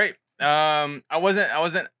 Great. I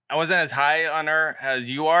wasn't as high on her as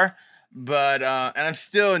you are, but and I'm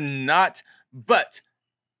still not, but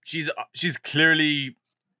she's clearly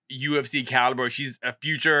UFC caliber. She's a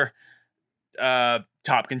future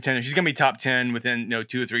top contender. She's gonna be top 10 within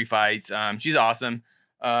 2 or 3 fights. She's awesome.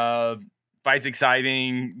 Fight's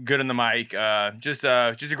exciting, good on the mic. Just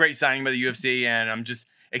a great signing by the UFC, and I'm just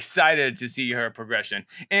excited to see her progression.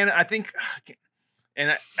 And I think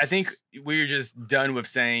we're just done with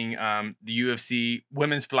saying the UFC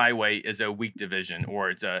women's flyweight is a weak division, or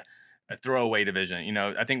it's a throwaway division.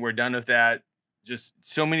 I think we're done with that. Just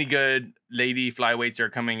so many good lady flyweights are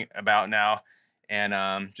coming about now, and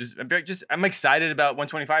I'm excited about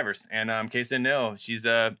 125ers and Casey O'Neill. She's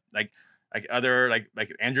like other like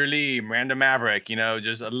Andrew Lee, Miranda Maverick.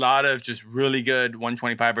 Just a lot of just really good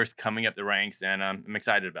 125ers coming up the ranks, and I'm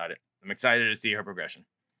excited about it. I'm excited to see her progression.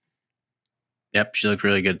 Yep, she looked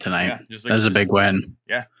really good tonight. Yeah, that was a big win.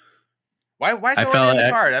 Yeah. Why so early in the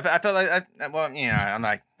card? I felt like I'm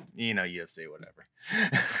like UFC whatever.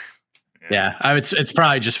 Yeah, it's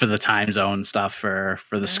probably just for the time zone stuff for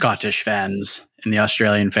the Scottish fans and the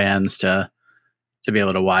Australian fans to be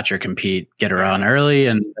able to watch her compete, get her on early,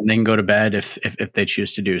 and then go to bed if they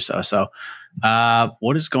choose to do so. So,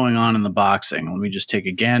 what is going on in the boxing? Let me just take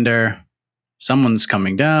a gander. Someone's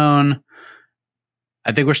coming down.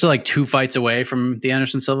 I think we're still like 2 fights away from the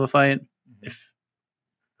Anderson Silva fight.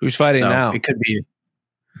 Who's fighting now? It could be.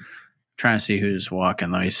 I'm trying to see who's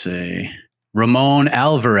walking. Let me see. Ramon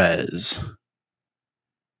Alvarez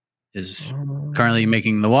is currently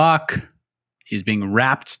making the walk. He's being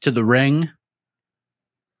wrapped to the ring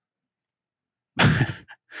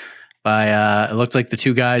by it looked like the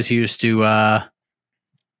 2 guys who used to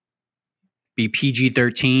be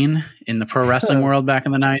PG-13 in the pro wrestling world back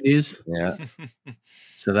in the 90s. Yeah.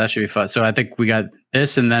 So that should be fun. So I think we got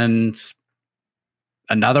this and then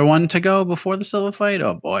another one to go before the Silva fight.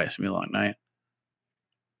 Oh boy, it's gonna be a long night.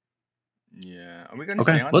 Yeah. Are we gonna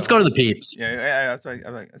Okay, let's go to the peeps. Yeah, that's right.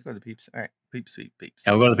 Let's go to the peeps. All right. Peeps.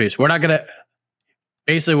 Yeah, we'll go to the peeps. We're not gonna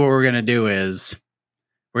basically what we're gonna do is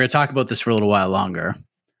we're gonna talk about this for a little while longer.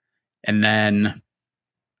 And then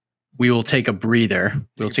we will take a breather.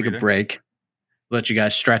 We'll take a break. Let you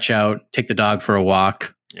guys stretch out, take the dog for a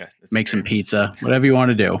walk. Yes. Make some pizza, whatever you want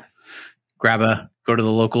to do. Go to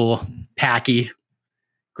the local packy,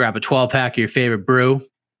 grab a 12-pack of your favorite brew,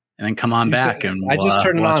 and then come on back. And I just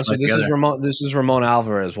turned it on. So together. this is Ramon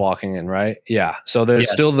Alvarez walking in, right? Yeah. So there's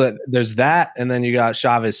still there's that, and then you got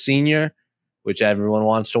Chavez Sr., which everyone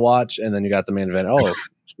wants to watch, and then you got the main event. Oh,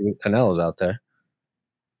 Canelo's out there.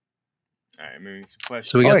 All right, maybe some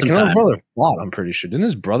questions. So we got some time. Brother fought, I'm pretty sure. Didn't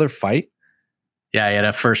his brother fight? Yeah, he had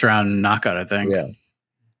a first round knockout, I think. Yeah.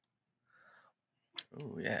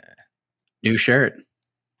 Oh yeah. New shirt.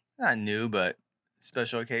 Not new, but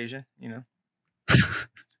special occasion,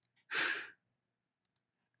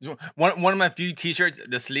 One of my few T-shirts.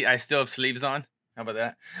 I still have sleeves on. How about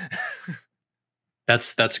that?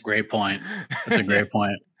 That's a great point. That's a great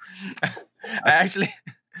point. I actually,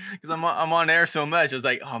 because I'm on air so much, I was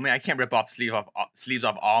like, oh man, I can't rip off sleeves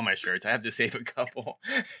off all my shirts. I have to save a couple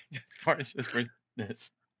just for this.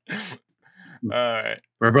 All right.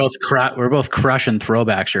 We're both crushing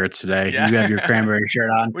throwback shirts today. Yeah. You have your cranberry shirt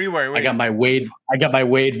on. What are you wearing? I got my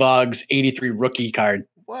Wade Boggs 83 rookie card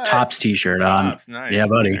Tops t-shirt on. Nice. Yeah,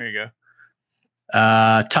 buddy. There you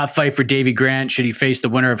go. Top fight for Davey Grant. Should he face the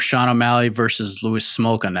winner of Sean O'Malley versus Louis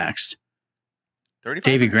Smolka next?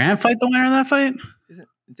 Davey Grant fight the winner of that fight? Is it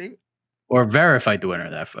Davey? Or Vera fight the winner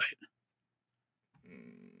of that fight?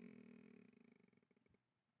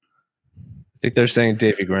 I think they're saying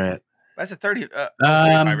Davey Grant. That's a 30.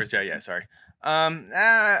 35ers. Yeah. Sorry.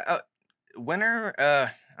 Winner.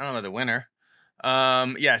 I don't know the winner.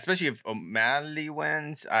 Yeah, especially if O'Malley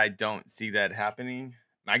wins, I don't see that happening.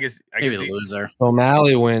 I guess the loser. If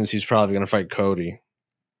O'Malley wins, he's probably going to fight Cody.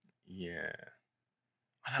 Yeah.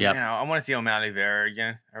 Yeah. I want to see O'Malley Vera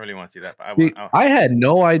again. I really want to see that. I had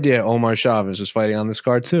no idea Omar Chavez was fighting on this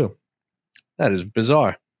card too. That is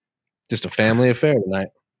bizarre. Just a family affair tonight.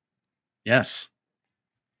 Yes.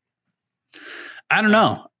 I don't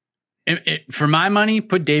know. For my money,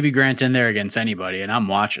 put Davey Grant in there against anybody, and I'm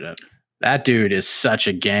watching it. That dude is such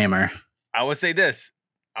a gamer. I would say this.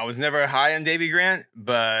 I was never high on Davey Grant,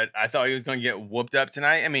 but I thought he was going to get whooped up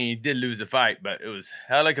tonight. I mean, he did lose the fight, but it was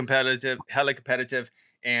hella competitive.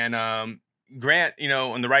 And Grant,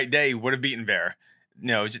 on the right day, would have beaten Vera.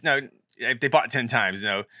 If they fought 10 times,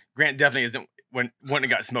 Grant definitely wouldn't have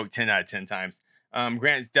got smoked 10 out of 10 times.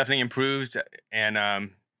 Grant's definitely improved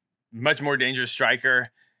and much more dangerous striker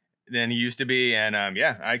than he used to be. And I'm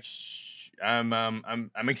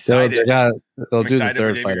excited. They'll do the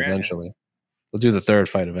third fight eventually. They'll do the third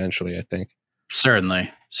fight eventually, I think.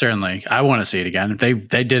 Certainly. I want to see it again. If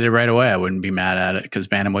they did it right away, I wouldn't be mad at it because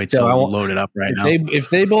bantamweight's so loaded up right now. If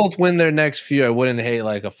they both win their next few, I wouldn't hate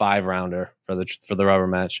like a 5-rounder for the rubber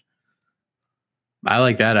match. I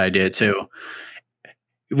like that idea too.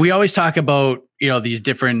 We always talk about these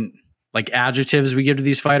different like adjectives we give to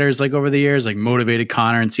these fighters like over the years, like motivated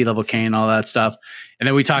Connor and C-level Kane, all that stuff, and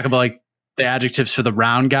then we talk about like the adjectives for the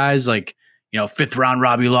round guys, like 5th round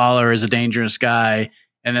Robbie Lawler is a dangerous guy.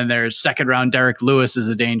 And then there's 2nd round Derek Lewis is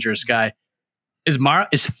a dangerous guy. Is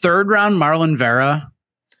 3rd round Marlon Vera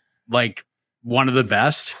like one of the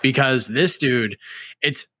best? Because this dude,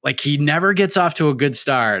 it's like he never gets off to a good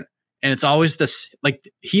start. And it's always this, like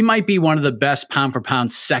he might be one of the best pound for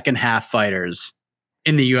pound second half fighters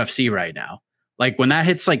in the UFC right now. Like when that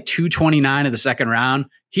hits like 229 of the 2nd round,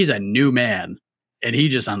 he's a new man and he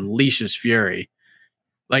just unleashes fury.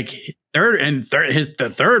 Like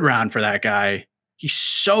the third round for that guy, he's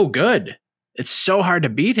so good. It's so hard to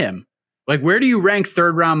beat him. Like, where do you rank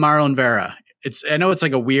 3rd round Marlon Vera? I know it's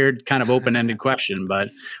like a weird kind of open-ended question, but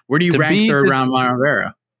where do you rank 3rd round Marlon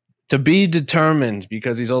Vera? To be determined,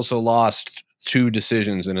 because he's also lost 2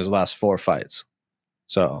 decisions in his last 4 fights.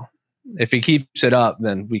 So if he keeps it up,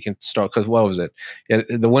 then we can start. Because what was it? Yeah,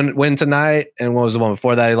 the win tonight, and what was the one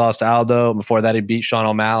before that? He lost to Aldo. Before that, he beat Sean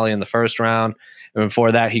O'Malley in the 1st round. And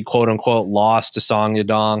before that, he quote unquote lost to Song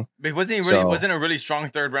Yadong. But wasn't a really strong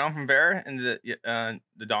 3rd round from Vera in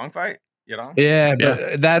the Dong fight? Yadong? Yeah,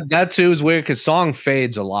 but that too is weird because Song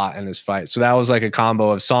fades a lot in his fight. So that was like a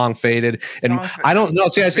combo of Song faded, and I don't know.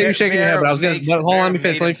 See, I see you shaking your head, but I was gonna hold on. Let me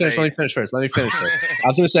finish first. I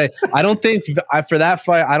was gonna say I don't think for that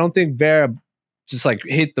fight, I don't think Vera just like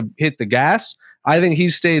hit the gas. I think he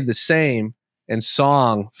stayed the same, and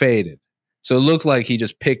Song faded. So it looked like he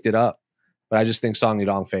just picked it up. But I just think Song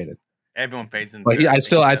Yadong faded. Everyone fades in. But I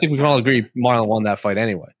think we can all agree Marlon won that fight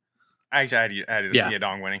anyway. Actually, I had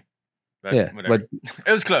Yadong winning. But yeah, whatever. but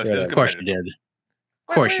it was close. Yeah, of course you did.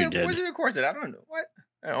 Of course you did. What's it? Of course it. I don't know what.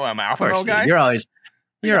 Oh, am I alpha male guy? You're always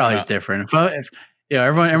different. If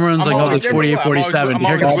everyone's like, oh, it's 48-47.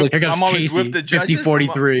 Here comes Casey,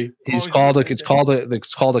 50-43. It's called a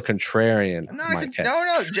contrarian. No.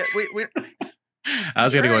 Wait. I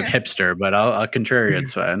was gonna go with hipster, but I'll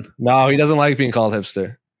contrarian's fine. No, he doesn't like being called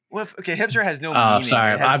hipster. Well, okay, hipster has no meaning. Oh,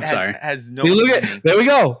 sorry. I'm sorry. Has no meaning. There we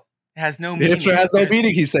go. It has no meaning. Hipster has no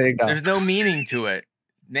meaning, he's saying now. There's no meaning to it.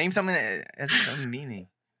 Name something that has no meaning.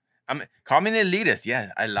 Call me an elitist. Yeah,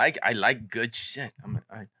 I like good shit. I'm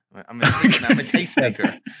a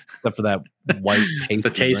tastemaker. Except for that white paste.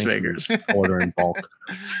 The tastemakers. Order in bulk.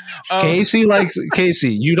 Casey,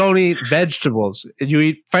 you don't eat vegetables. You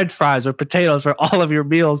eat French fries or potatoes for all of your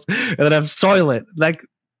meals and then have Soylent. Like,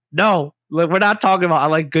 no. We're not talking about I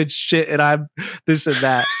like good shit and I'm this and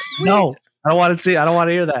that. No. I don't want to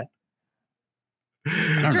hear that.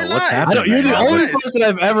 I don't You're know what's lies. happening. You're the right now, only Lies. person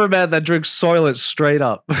I've ever met that drinks Soylent straight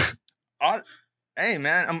up. Hey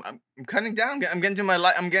man, I'm cutting down. I'm getting to my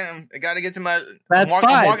life. I got to get to my. That's I'm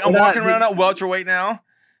fine. walking around at welterweight now.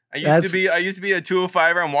 I used That's- to be a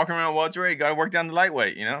 205er. I'm walking around at welterweight. Got to work down to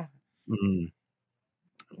lightweight. You know. When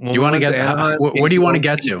You want to we went get? Anaheim, Where do you want to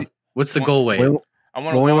Casey get to? What's the When- goal weight?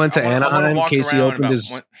 When we went to Anaheim, Casey opened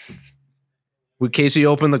his. Casey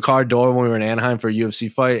opened the car door when we were in Anaheim for a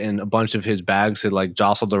UFC fight, and a bunch of his bags had like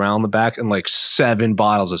jostled around the back, and like 7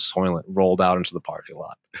 bottles of Soylent rolled out into the parking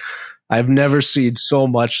lot. I've never seen so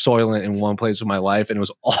much Soylent in one place in my life, and it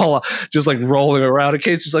was all just like rolling around. And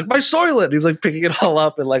Casey's like, "My Soylent!" He was like picking it all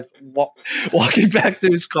up and like walking back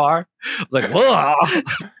to his car. I was like, "Whoa!"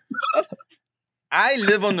 I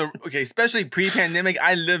live on the especially pre-pandemic.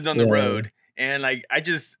 I lived on the road, and like I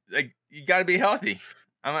just like you got to be healthy.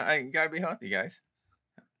 I got to be healthy, guys.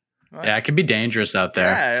 What? Yeah, it can be dangerous out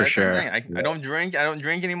there for sure. I don't drink. I don't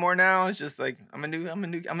drink anymore now. It's just like I'm a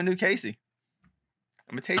new Casey.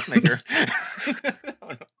 I'm a tastemaker.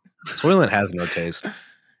 Soylent has no taste. It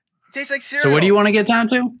tastes like cereal. So what do you want to get down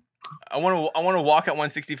to? I want to walk at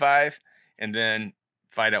 165 and then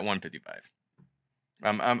fight at 155.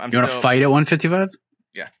 You want to fight at 155?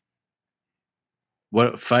 Yeah.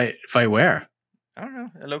 What fight? Fight where? I don't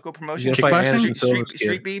know. A local promotion. Kickboxing?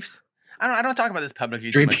 Street beefs. I don't talk about this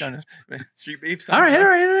publicly. Street too much. Street beefs. All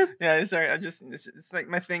right. Yeah, sorry. It's like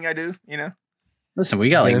my thing. I do. You know. Listen, we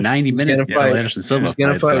got like 90 minutes until Anderson Silva He's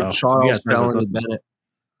gonna fight. fight Charles Felony Bennett.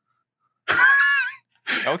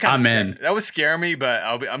 I'm in. That would scare me, but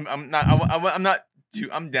I'm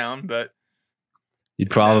down, but you'd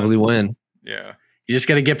probably win. Yeah. You just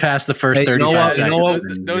got to get past the first 35 seconds.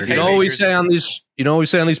 You know what we say on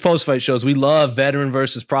these post-fight shows? We love veteran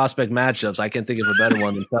versus prospect matchups. I can't think of a better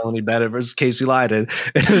one than Felony Bennett versus Casey Leydon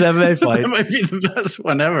in an MMA fight. That might be the best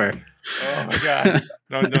one ever. Oh my god!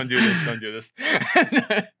 Don't do this! Don't do this!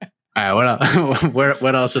 All right,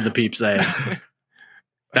 what else did the peeps say?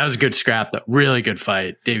 That was a good scrap, though. Really good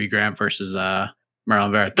fight. Davey Grant versus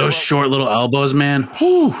Marlon Vera. Those short little elbows, man.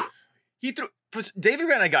 Whew. He threw. David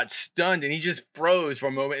Grant, I got stunned and he just froze for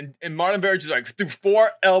a moment. And Marlon Vera just like threw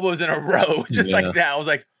 4 elbows in a row, just like that. I was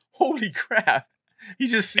like, holy crap. He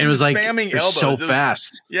just it was like spamming elbows. So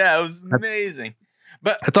fast. Yeah, it was amazing.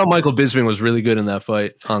 But I thought Michael Bisping was really good in that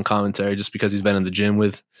fight on commentary just because he's been in the gym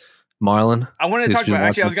with Marlon. I wanted to talk about,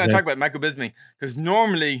 actually, I was going to talk about Michael Bisping because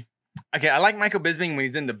normally, okay, I like Michael Bisping when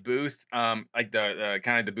he's in the booth, like the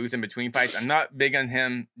kind of the booth in between fights. I'm not big on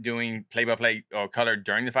him doing play-by-play or color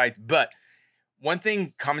during the fights, but one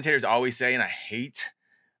thing commentators always say, and I hate,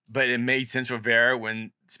 but it made sense for Vera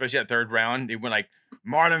when, especially that 3rd round, they went like,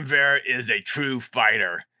 Marlon Vera is a true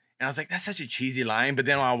fighter. And I was like, that's such a cheesy line. But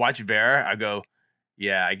then when I watch Vera, I go,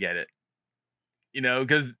 yeah, I get it. You know,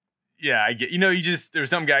 because, yeah, I get, you know, there's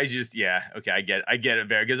some guys you just, yeah, okay, I get it,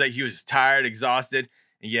 Vera. Because like he was tired, exhausted,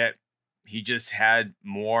 and yet he just had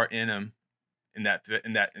more in him in that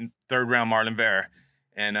 3rd round Marlon Vera.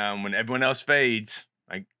 And when everyone else fades,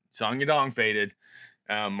 like Song Yadong faded,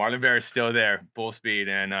 Marlon Vera is still there, full speed,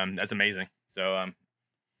 and that's amazing. So,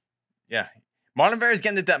 yeah. Marlon Vera is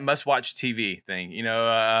getting that must-watch TV thing. You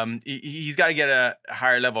know, he's got to get a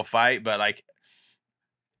higher level fight, but like,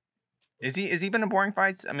 is he been in boring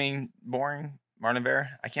fights? I mean, boring Marlon Vera.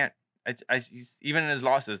 I can't. He's, even in his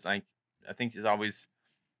losses, like I think he's always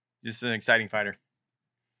just an exciting fighter.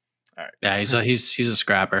 All right. Yeah, he's a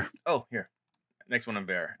scrapper. Oh, here, next one on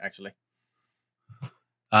Vera actually.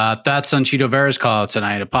 Thoughts on Chito Vera's call out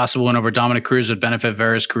tonight. A possible win over Dominic Cruz would benefit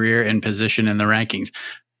Vera's career and position in the rankings.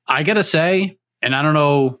 I gotta say, and I don't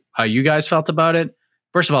know how you guys felt about it.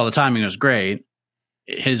 First of all, the timing was great.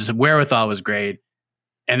 His wherewithal was great.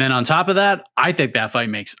 And then on top of that, I think that fight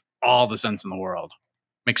makes all the sense in the world.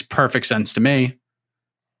 Makes perfect sense to me.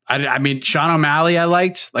 I mean, Sean O'Malley, I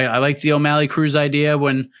liked the O'Malley Cruz idea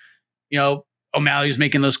when, you know, O'Malley was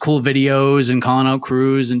making those cool videos and calling out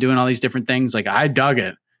Cruz and doing all these different things. Like, I dug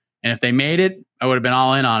it. And if they made it, I would have been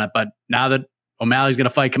all in on it. But now that O'Malley's got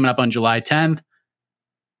a fight coming up on July 10th,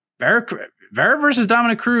 Vera versus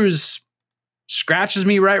Dominic Cruz scratches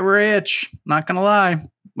me right where I itch. Not going to lie.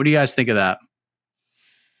 What do you guys think of that?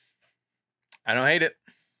 I don't hate it.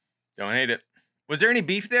 Don't hate it. Was there any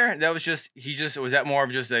beef there? That was just, was that more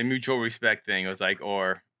of just a mutual respect thing? It was like,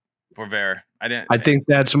 or for Vera? I think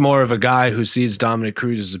that's more of a guy who sees Dominic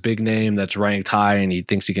Cruz as a big name that's ranked high and he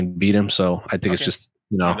thinks he can beat him. So I think it's just,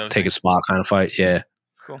 you know, take a spot kind of fight. Yeah.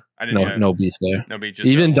 Cool. No beef there. No beef.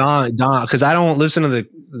 Even Dom, because I don't listen to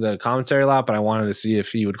the commentary a lot, but I wanted to see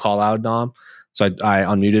if he would call out Dom. So I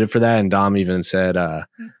unmuted it for that. And Dom even said,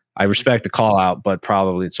 I respect the call out, but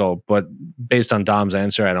based on Dom's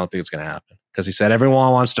answer, I don't think it's going to happen. because he said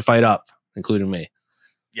everyone wants to fight up, including me.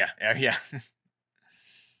 Yeah.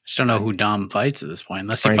 Just don't know who Dom fights at this point,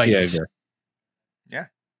 unless Frankie he fights.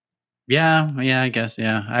 Edgar. Yeah, I guess.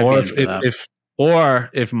 Yeah, I'd Or be in for that.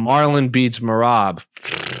 if Marlon beats Merab,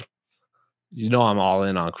 you know I'm all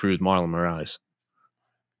in on Cruz Marlon Moraes.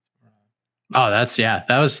 Oh, that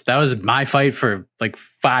was my fight for like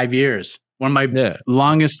 5 years. One of my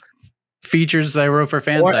longest features that I wrote for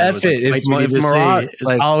Fanside was like, if fights we need to Merab, see.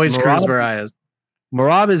 It's always Cruz Moraes.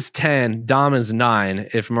 Merab is 10, Dom is 9.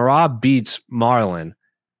 If Merab beats Marlon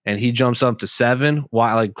and he jumps up to 7,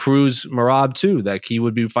 why like Cruz Merab too? Like he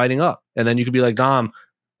would be fighting up, and then you could be like Dom,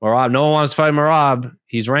 Merab. No one wants to fight Merab.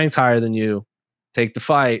 He's ranked higher than you. Take the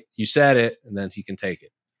fight. You said it, and then he can take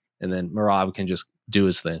it, and then Merab can just do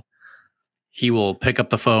his thing. He will pick up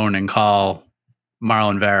the phone and call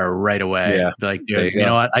Marlon Vera right away. Yeah. Be like, dude, you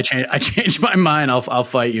know what? I changed my mind. I'll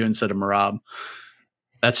fight you instead of Merab.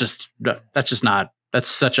 That's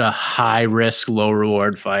such a high risk, low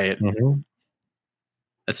reward fight. Mm-hmm.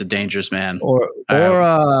 That's a dangerous man. Or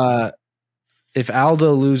if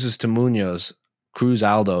Aldo loses to Munoz, Cruz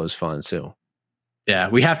Aldo is fun too. Yeah,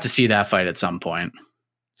 we have to see that fight at some point.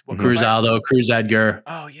 Cruz Aldo, Cruz Edgar,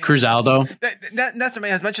 Cruz Aldo. That's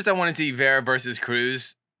amazing. As much as I want to see Vera versus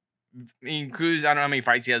Cruz, I mean, Cruz, I don't know how many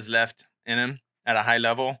fights he has left in him at a high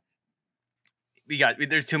level.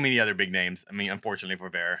 There's too many other big names. I mean, unfortunately for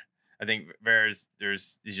Vera, I think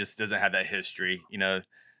he just doesn't have that history. You know,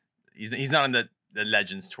 he's not on the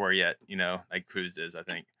Legends tour yet. You know, like Cruz is, I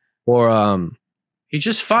think. Or he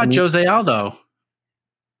just fought Jose Aldo.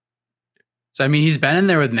 So I mean, he's been in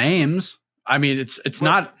there with names. I mean, it's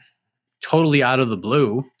not totally out of the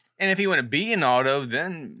blue. And if he would have beaten Otto,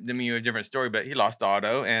 then you have a different story. But he lost to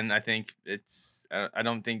Otto, and I think I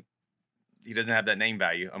don't think he doesn't have that name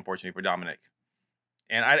value, unfortunately, for Dominic.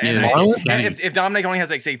 And if Dominic only has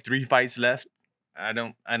like say 3 fights left, I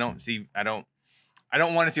don't want to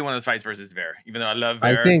see one of those fights versus Vera, even though I love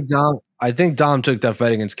Vera. I think Dom took that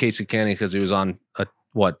fight against Casey Kenny because he was on a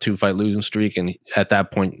 2-fight losing streak, and at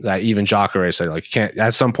that point, even Jacare said like,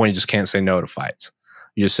 at some point you just can't say no to fights.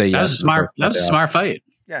 You just say yes. That was a smart fight.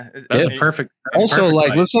 Yeah, that was a perfect. Also, like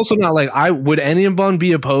fight. let's also not like would anyone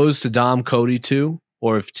be opposed to Dom Cody too,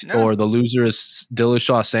 or or the loser is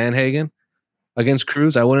Dillashaw Sandhagen against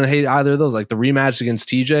Cruz? I wouldn't hate either of those. Like the rematch against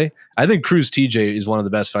TJ, I think Cruz TJ is one of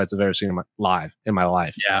the best fights I've ever seen in my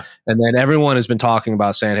life. Yeah, and then everyone has been talking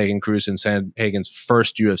about Sandhagen Cruz and Sandhagen's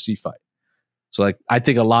first UFC fight. So like I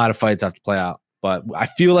think a lot of fights have to play out, but I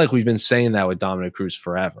feel like we've been saying that with Dominic Cruz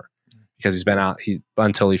forever because he's been out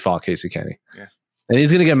until he fought Casey Kenny. Yeah. And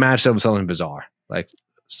he's gonna get matched up with something bizarre, like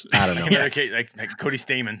I don't know, like Cody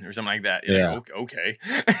Stamen or something like that. Yeah, like, okay,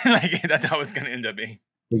 like that's how it's gonna end up being.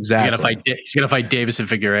 Exactly. He's gonna fight Davison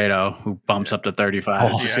Figueiredo, who bumps up to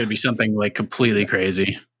 35. It's just gonna be something like completely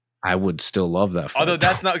crazy. I would still love that fight. Although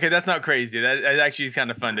that's not crazy. That actually is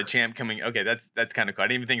kind of fun. The champ coming. Okay, that's kind of cool. I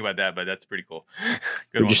didn't even think about that, but that's pretty cool.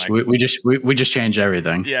 We just changed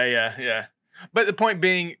everything. Yeah. But the point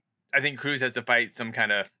being, I think Cruz has to fight some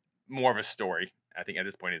kind of more of a story. I think at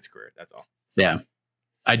this point in his career, that's all. Yeah,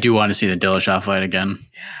 I do want to see the Dillashaw fight again.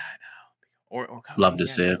 Yeah, I know. Or love to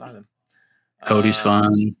see it. Cody's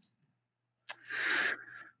fun.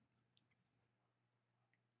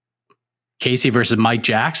 Casey versus Mike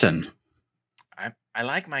Jackson. I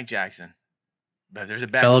like Mike Jackson, but there's a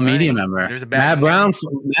bad fellow media member. There's a bad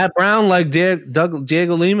Matt Brown like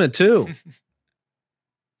Diego Lima too.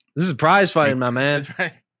 This is prize fighting, my man. That's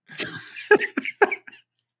right.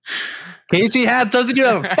 Casey doesn't even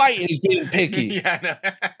have a fight and he's being picky. Yeah,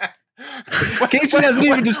 no. Casey hasn't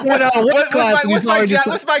even decided on what class. What's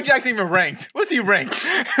Mike Jackson even ranked? What's he ranked?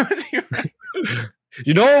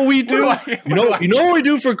 You know what we do? You know what we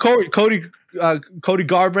do for Cody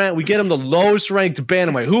Garbrandt? We get him the lowest ranked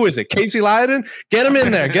bantamweight. Who is it? Casey Leydon? Get him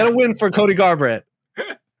in there. Get a win for Cody Garbrandt.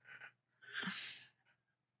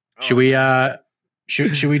 Should we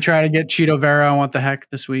try to get Cheeto Vera on What the Heck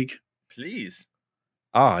this week? Please.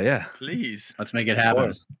 Oh yeah. Please. Let's make it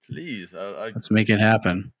happen. Please. Let's make it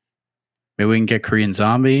happen. Maybe we can get Korean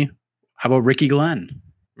Zombie. How about Ricky Glenn?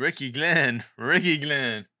 Ricky Glenn.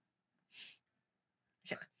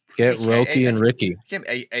 Get Roki and Ricky.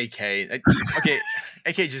 AK. Okay,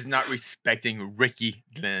 AK just not respecting Ricky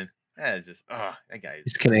Glenn. That's just that guy is.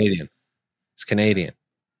 He's Canadian. It's Canadian.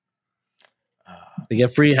 They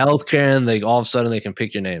get free healthcare and all of a sudden they can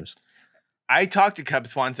pick your names. I talked to Cub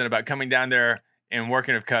Swanson about coming down there and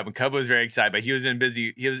working with Cub, and Cub was very excited, but he was in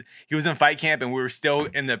fight camp, and we were still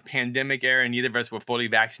in the pandemic era, and neither of us were fully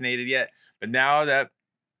vaccinated yet. But now that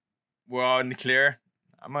we're all in the clear,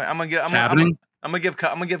 I'm gonna give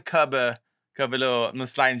Cub I'm gonna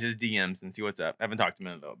slide into his DMs and see what's up. I haven't talked to him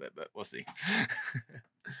in a little bit, but we'll see.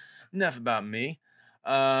 Enough about me.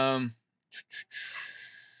 Oh,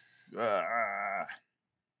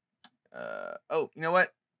 you know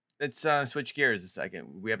what? Let's switch gears a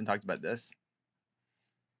second. We haven't talked about this.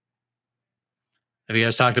 Have you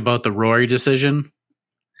guys talked about the Rory decision?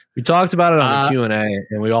 We talked about it on the Q&A,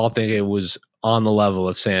 and we all think it was on the level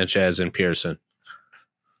of Sanchez and Pearson.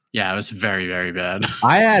 Yeah, it was very, very bad.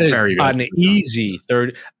 I had an easy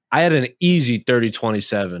 30. I had an easy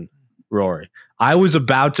 30-27 Rory. I was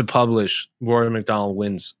about to publish Rory McDonald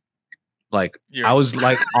wins. Like I was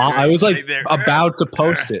like about to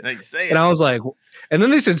post it, and I was like, and then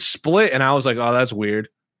they said split, and I was like, oh, that's weird.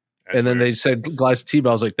 And then they said Glass T-Bow.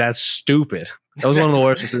 I was like, that's stupid. That was one of the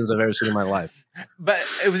worst decisions I've ever seen in my life. But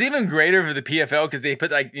it was even greater for the PFL because they put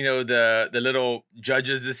like, you know, the little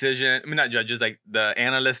judges decision. I mean, not judges, like the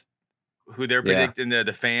analysts who they're predicting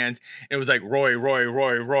the fans. And it was like Roy.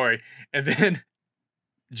 And then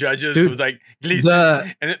judges was like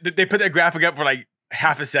Gleason. And they put that graphic up for like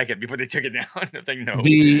half a second before they took it down. It was like, no.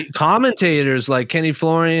 The commentators like Kenny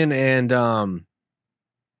Florian and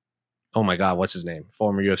oh my God, what's his name?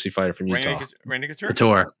 Former UFC fighter from Utah. Randy Couture.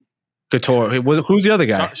 Couture. Who's the other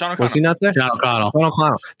guy? Sean was he not there? Sean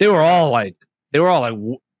O'Connell. They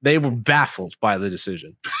were baffled by the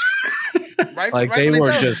decision. They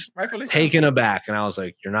were just taken aback, and I was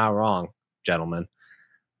like, "You're not wrong, gentlemen."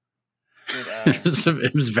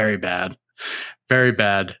 It was very bad, very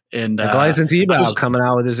bad. And Gleason T-Bow coming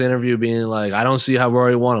out with his interview, being like, "I don't see how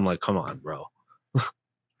Rory won." I'm like, "Come on, bro."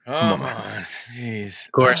 Come on, jeez.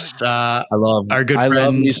 Of course, I love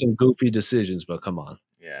me some goofy decisions, but come on.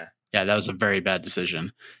 Yeah, that was a very bad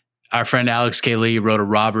decision. Our friend Alex K. Lee wrote a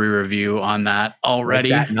robbery review on that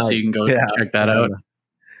already, so you can go check that out.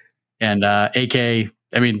 And AK,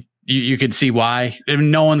 I mean, you could see why. I mean,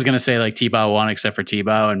 no one's going to say like T-Bow won except for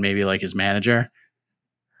T-Bow and maybe like his manager.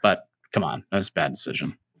 But come on, that was a bad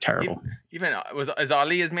decision. Terrible. Even is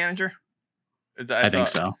Ali his manager? I think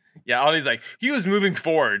so. Yeah, Ali's like, he was moving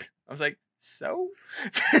forward. I was like, so?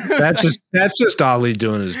 that's just Ali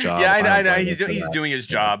doing his job. Yeah, I know. He's doing his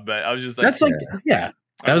job, but I was just like, that's like, yeah.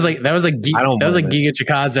 That was like Giga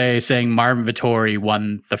Chikadze saying Marvin Vettori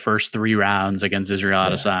won the first 3 rounds against Israel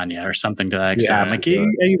Adesanya or something to that extent. I'm like, are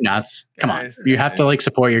you nuts? Come on. You have to like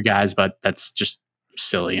support your guys, but that's just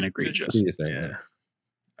silly and egregious.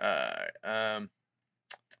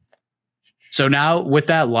 So now with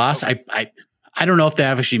that loss, I don't know if they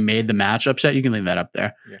actually made the match upset. You can leave that up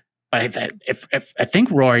there. Yeah. But I think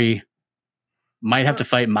Rory might have to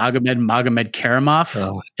fight Magomed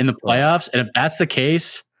Karamov in the playoffs. And if that's the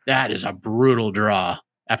case, that is a brutal draw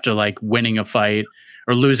after like winning a fight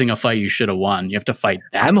or losing a fight you should have won. You have to fight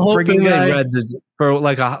that. I'm hoping they read this for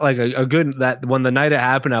like a good, that when the night it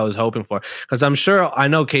happened, I was hoping for, because I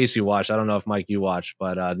know Casey watched. I don't know if Mike, you watched,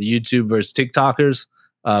 but the YouTube versus TikTokers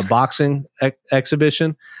boxing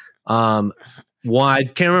exhibition. I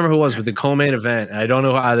can't remember who it was, but the co-main event, and I don't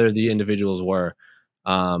know who either of the individuals were.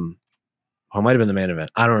 Or it might have been the main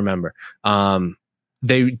event. I don't remember.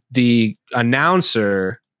 The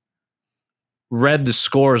announcer read the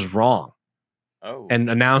scores wrong and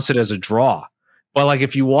announced it as a draw. But like,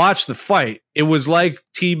 if you watch the fight, it was like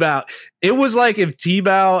T-Bow. It was like if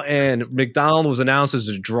T-Bow and McDonald was announced as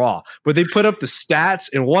a draw, but they put up the stats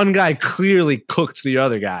and one guy clearly cooked the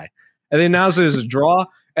other guy, and they announced it as a draw.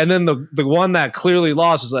 And then the one that clearly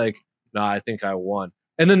lost was like, "No, I think I won."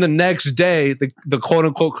 And then the next day, the quote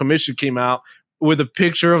unquote commission came out with a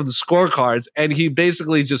picture of the scorecards, and he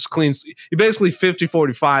basically just he basically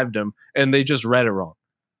 50-45'd them, and they just read it wrong.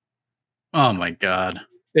 Oh my God.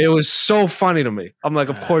 It was so funny to me. I'm like,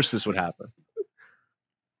 of course this would happen.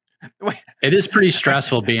 It is pretty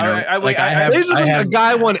stressful being a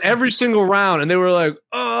guy won every single round, and they were like,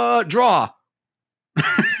 draw.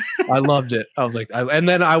 I loved it. I was like, and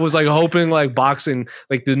then I was like hoping like boxing,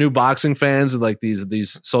 like the new boxing fans with like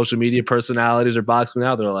these social media personalities are boxing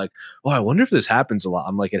out. They're like, oh, I wonder if this happens a lot.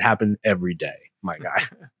 I'm like, it happened every day, my guy.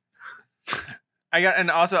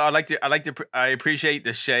 I appreciate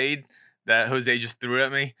the shade that Jose just threw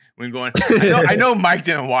at me when going. I know Mike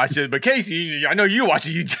didn't watch it, but Casey, I know you watch a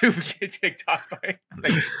YouTube TikTok. Like,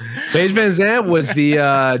 Paige Van Zandt was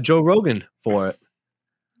the Joe Rogan for it.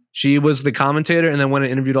 She was the commentator and then went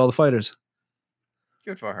and interviewed all the fighters.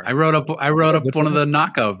 Good for her. I wrote up one of the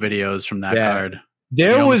knockout videos from that card.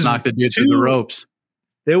 There was knocked the dude through the ropes.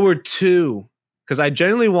 There were 2, because I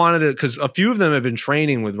genuinely wanted it, because a few of them have been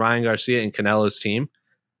training with Ryan Garcia and Canelo's team,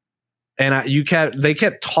 and they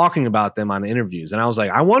kept talking about them on interviews, and I was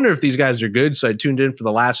like, I wonder if these guys are good. So I tuned in for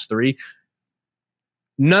the last 3.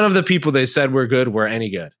 None of the people they said were good were any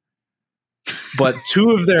good. but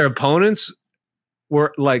two of their opponents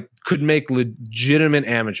were like could make legitimate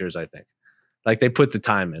amateurs. I think, like they put the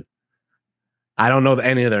time in. I don't know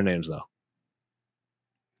any of their names though.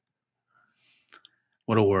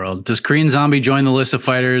 What a world. Does Korean Zombie join the list of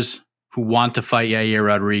fighters who want to fight Yair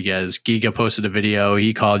Rodriguez? Giga posted a video.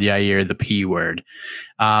 He called Yair the P word.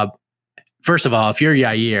 First of all, if you're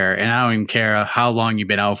Yair, and I don't even care how long you've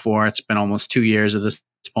been out for, it's been almost 2 years at this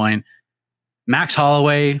point. Max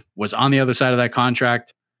Holloway was on the other side of that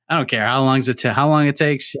contract. I don't care how long it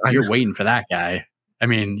takes. You're waiting for that guy. I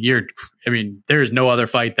mean, there's no other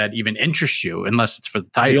fight that even interests you unless it's for the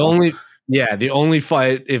title. The only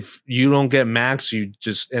fight, if you don't get Max,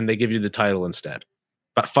 and they give you the title instead.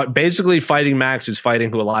 But basically, fighting Max is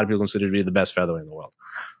fighting who a lot of people consider to be the best featherweight in the world.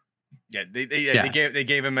 Yeah, they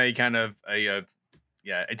gave him a kind of a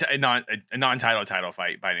non-title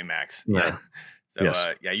fight fighting Max. Yeah. So yes.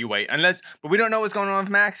 You wait but we don't know what's going on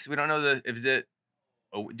with Max. We don't know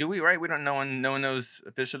do we, right? We don't know. No one knows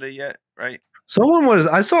officially yet, right?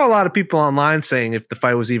 I saw a lot of people online saying if the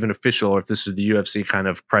fight was even official or if this is the UFC kind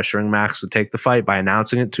of pressuring Max to take the fight by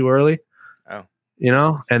announcing it too early. Oh.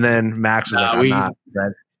 And then Max is like, I'm not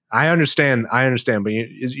ready. I understand, but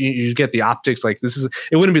you get the optics. Like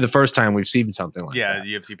it wouldn't be the first time we've seen something like that. Yeah,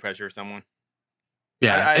 the UFC pressure someone.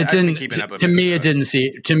 Yeah, it didn't. To me, it didn't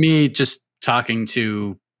see. To me, just talking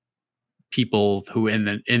to people who in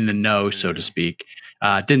the know, so to speak,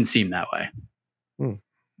 didn't seem that way.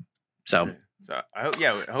 So I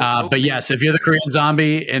hope. But yes, if you're the Korean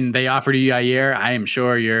Zombie and they offered you Yair, I am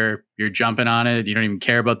sure you're jumping on it. You don't even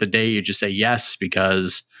care about the date. You just say yes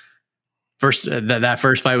because. That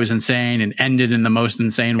first fight was insane and ended in the most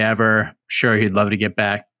insane way ever. Sure, he'd love to get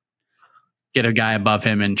back, get a guy above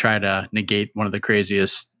him, and try to negate one of the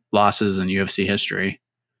craziest losses in UFC history.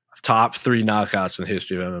 Top 3 knockouts in the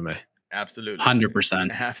history of MMA. Absolutely,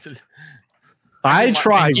 100%. Absolutely. I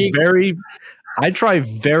try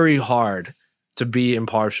very hard to be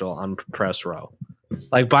impartial on press row.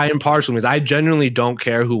 Like by impartial means I genuinely don't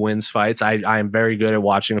care who wins fights. I am very good at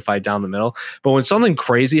watching a fight down the middle. But when something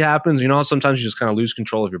crazy happens, sometimes you just kind of lose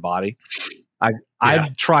control of your body.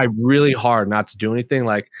 I've tried really hard not to do anything.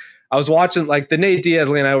 Like I was watching like the Nate Diaz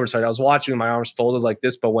Leon Edwards fight. I was watching with my arms folded like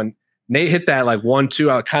this, but when Nate hit that like 1-2,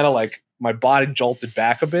 I kind of like my body jolted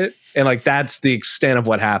back a bit, and like that's the extent of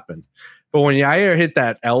what happened. But when Yair hit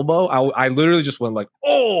that elbow, I literally just went like,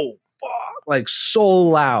 oh fuck, like so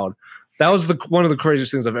loud. That was one of the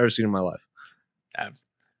craziest things I've ever seen in my life.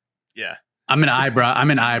 Yeah. I'm an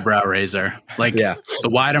eyebrow raiser. Like the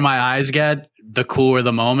wider my eyes get, the cooler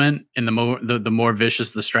the moment and the more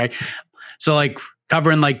vicious the strike. So like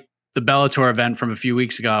covering like the Bellator event from a few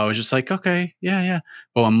weeks ago, I was just like, okay, yeah.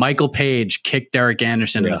 But when Michael Page kicked Derek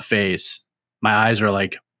Anderson in the face, my eyes were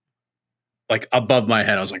like above my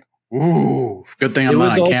head. I was like, ooh, good thing I'm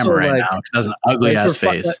not on camera right now. It has an ugly ass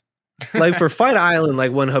face. Like for Fight Island,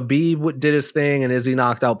 like when Habib did his thing and Izzy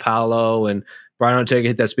knocked out Paolo and Brian Ortega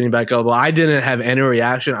hit that spinning back elbow, I didn't have any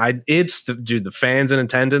reaction. The fans in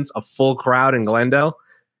attendance, a full crowd in Glendale.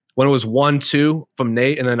 When it was 1-2 from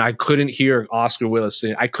Nate, and then I couldn't hear Oscar Willis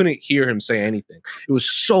sing. I couldn't hear him say anything. It was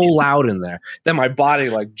so loud in there that my body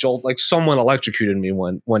like jolted, like someone electrocuted me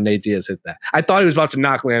when Nate Diaz hit that. I thought he was about to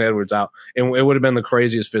knock Leon Edwards out, and it would have been the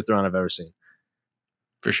craziest 5th round I've ever seen.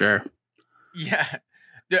 For sure. Yeah.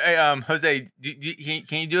 Jose,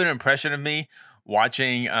 can you do an impression of me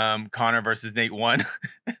watching Conor versus Nate 1?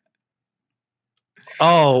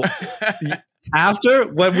 Oh, after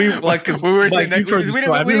when we like, because we were saying that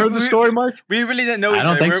we heard the story, Mark. We really didn't know each other.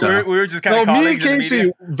 I don't think so. We were just kind of calling. Me and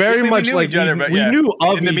Casey very much like we knew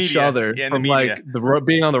of each other from like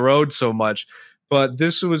being on the road so much. But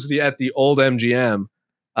this was at the old MGM.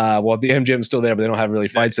 Well, the MGM is still there, but they don't have really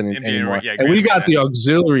fights anymore. And we got the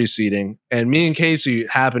auxiliary seating, and me and Casey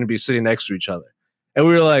happened to be sitting next to each other. And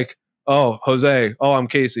we were like, oh, Jose. Oh, I'm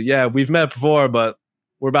Casey. Yeah, we've met before, but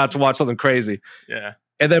we're about to watch something crazy. Yeah.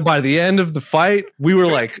 And then by the end of the fight, we were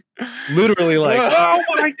like, literally like, oh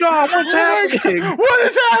my God, what's happening? What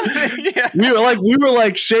is happening? Yeah. We were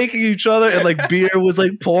like shaking each other, and like beer was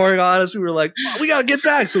like pouring on us. We were like, oh, we got to get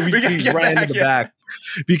back. So we ran to the back.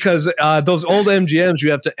 Because those old MGMs,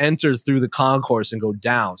 you have to enter through the concourse and go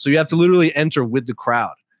down. So you have to literally enter with the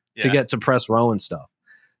crowd to get to press row and stuff.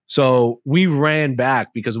 So we ran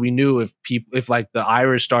back because we knew if like the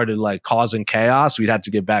Irish started like causing chaos, we'd have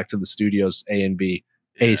to get back to the studios A and B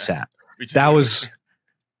ASAP. That was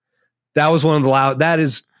one of the loud. That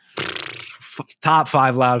is top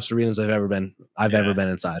 5 loudest arenas I've ever been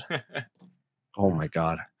inside. Oh my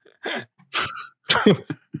God.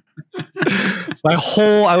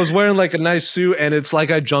 I was wearing like a nice suit, and it's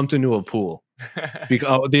like I jumped into a pool.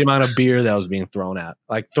 because the amount of beer that was being thrown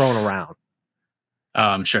around.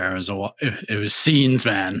 I'm sure it was scenes,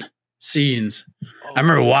 man. Scenes. I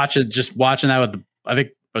remember watching that with I think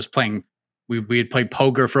I was playing. We had played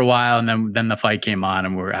poker for a while, and then the fight came on,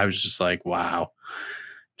 and I was just like, wow,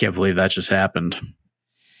 can't believe that just happened.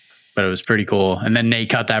 But it was pretty cool. And then Nate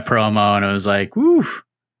cut that promo, and it was like, woo.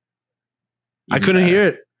 I couldn't hear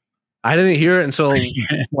it. I didn't hear it until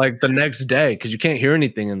like the next day because you can't hear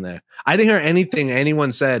anything in there. I didn't hear anything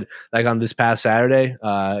anyone said like on this past Saturday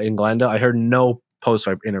in Glendale. I heard no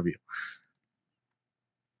post-fight interview.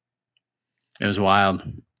 It was wild.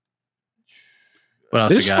 What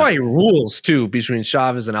else? This fight rules too between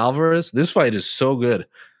Chavez and Alvarez. This fight is so good.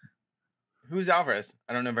 Who's Alvarez?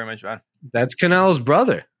 I don't know very much about him. That's Canelo's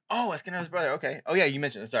brother. Oh, that's Canelo's brother. Okay. Oh yeah, you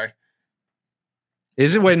mentioned it. Sorry.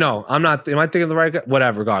 Is it? Wait, no, I'm not. Am I thinking the right guy?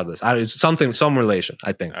 Whatever. Regardless, it's some relation.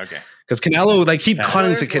 I think. Okay. Because Canelo, like, keep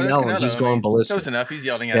cutting to Canelo, and he's going ballistic. Close enough. He's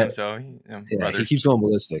yelling at him, so he keeps going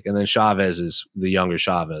ballistic. And then Chavez is the younger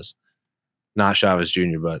Chavez, not Chavez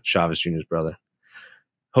Jr., but Chavez Jr.'s brother.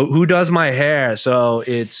 Who does my hair? So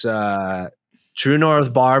it's True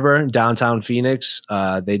North Barber, downtown Phoenix.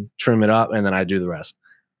 They trim it up, and then I do the rest.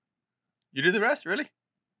 You do the rest, really?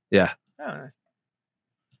 Yeah. Oh, nice.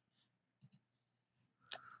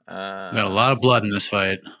 Got a lot of blood in this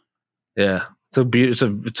fight. Yeah, it's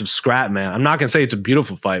a scrap, man. I'm not gonna say it's a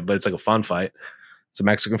beautiful fight, but it's like a fun fight. It's a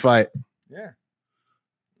Mexican fight. Yeah,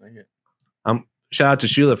 like it. Shout out to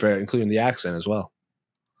Sheila for including the accent as well.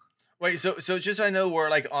 Wait, so just so I know we're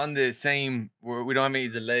like on the same. We don't have any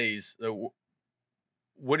delays. So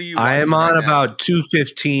what are you? I am on right about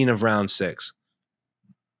 2:15 of round 6.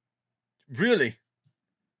 Really?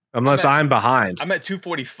 Unless I'm behind. I'm at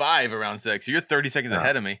 2:45 around 6. So you're 30 seconds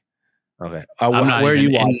ahead of me. Okay. I'm not where are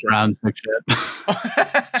you watching? Round 6 yet.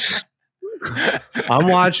 I'm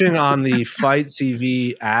watching on the Fight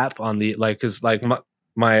TV app on the because my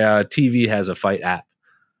TV has a Fight app.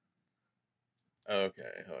 Okay,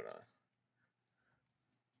 hold on.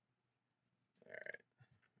 All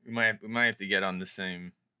right, we might have to get on the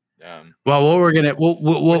same. Well, what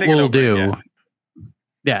we'll do. Yeah.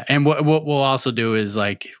 Yeah, and what we'll also do is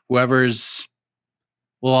like we'll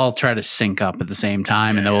all try to sync up at the same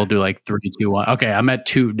time, and then we'll do like 3, 2, 1. Okay, I'm at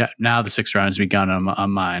 2 now. The 6th round has begun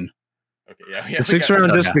on mine. Okay, yeah. The 6th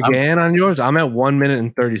round just began on yours. I'm at 1 minute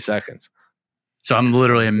and 30 seconds. So I'm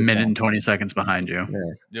literally a minute and 20 seconds behind you.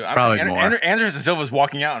 Yeah. Dude, probably more. Anderson Silva's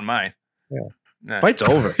walking out on mine. Yeah. No. Fight's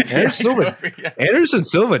over. Anderson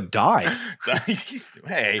Silva died.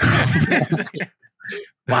 Hey.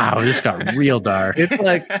 Wow, this got real dark. It's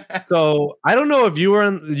like, so I don't know if you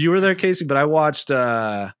were there, Casey, but I watched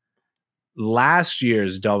last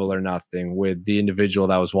year's Double or Nothing with the individual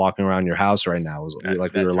that was walking around your house right now. We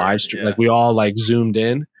were live stream, like we all like zoomed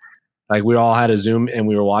in, like we all had a Zoom and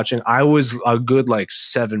we were watching. I was a good like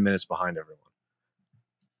 7 minutes behind everyone.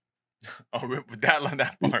 Oh,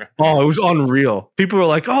 that far. Oh, it was unreal. People were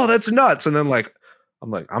like, "Oh, that's nuts," and then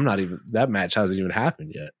I'm not even. That match hasn't even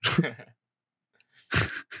happened yet.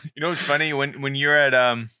 You know what's funny when you're at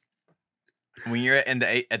at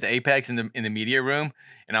the Apex in the media room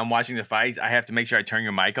and I'm watching the fights, I have to make sure I turn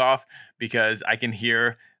your mic off because I can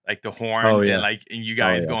hear like the horns and you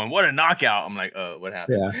guys going, "What a knockout!" I'm like, "Oh, what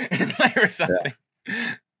happened?" Yeah. Or something.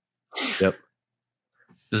 Yeah. Yep.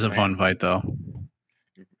 This is a fun fight though.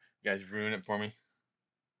 You guys ruin it for me.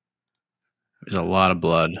 There's a lot of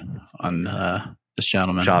blood on this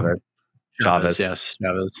gentleman. Chavez. Yes,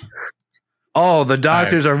 Chavez. Oh, the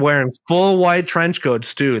doctors are wearing full white trench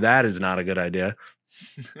coats too. That is not a good idea.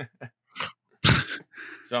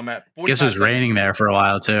 So I'm at 45 I guess it was raining there for a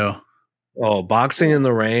while too. Oh, boxing in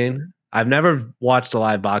the rain. I've never watched a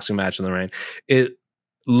live boxing match in the rain. It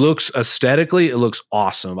looks aesthetically, it looks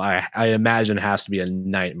awesome. I imagine it has to be a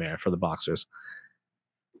nightmare for the boxers.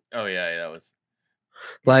 Oh yeah, that was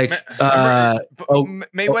like Mayweather,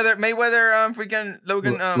 freaking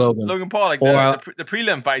Logan Paul. Like the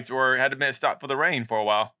prelim fights had to be stopped for the rain for a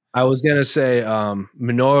while. I was gonna say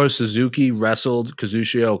Minoru Suzuki wrestled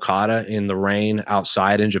Kazuchika Okada in the rain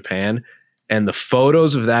outside in Japan, and the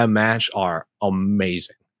photos of that match are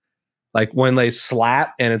amazing. Like when they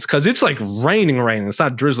slap, and it's because it's like raining. It's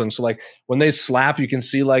not drizzling. So like when they slap, you can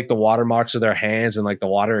see like the watermarks of their hands and like the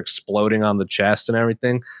water exploding on the chest and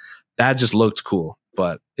everything. That just looked cool,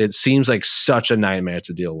 but it seems like such a nightmare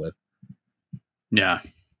to deal with. Yeah.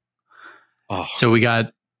 Oh. So we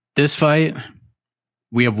got this fight.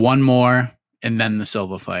 We have one more, and then the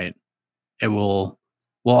Silva fight. We'll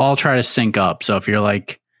all try to sync up. So if you're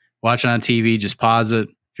like watching on TV, just pause it.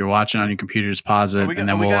 If you're watching on your computer, just pause it, and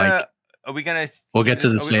then we'll get to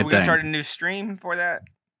the same thing. Are we gonna start a new stream for that?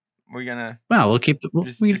 We're gonna. Well, we could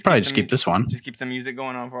probably just keep this one. Just keep some music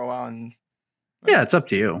going on for a while, and yeah, it's up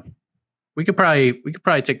to you. We could probably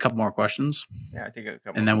take a couple more questions. Yeah, take a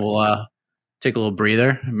couple. And then we'll take a little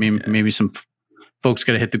breather. I mean, maybe some folks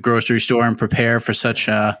got to hit the grocery store and prepare for such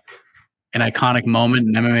an iconic moment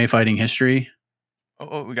in MMA fighting history.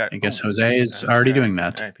 Oh, we got. I guess Jose is already doing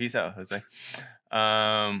that. All right, peace out, Jose.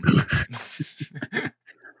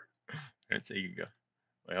 Let's see. You go.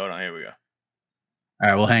 Wait, hold on. Here we go. All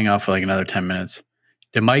right, we'll hang off for like another 10 minutes.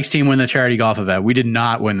 Did Mike's team win the charity golf event? We did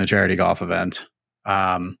not win the charity golf event.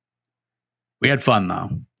 We had fun though.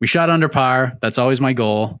 We shot under par. That's always my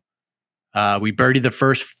goal. We birdied the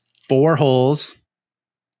first 4 holes,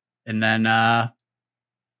 and then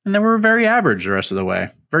we were very average the rest of the way.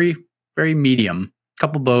 Very, very medium.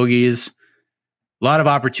 Couple bogeys, a lot of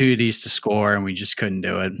opportunities to score, and we just couldn't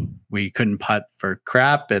do it. We couldn't putt for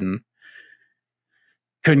crap and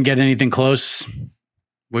couldn't get anything close.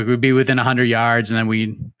 We would be within 100 yards, and then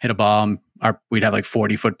we'd hit a ball. And we'd have like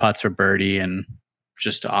 40-foot putts for birdie, and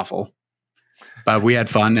just awful. But we had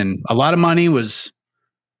fun, and a lot of money was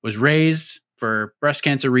raised for breast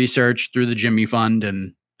cancer research through the Jimmy Fund,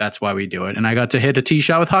 and that's why we do it. And I got to hit a tee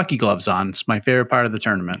shot with hockey gloves on. It's my favorite part of the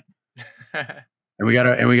tournament. And we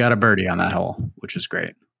got a birdie on that hole, which is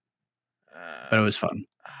great. But it was fun.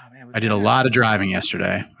 Oh, man, I did a lot of driving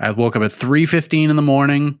yesterday. I woke up at 3:15 in the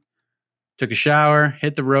morning, took a shower,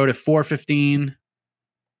 hit the road at 4:15,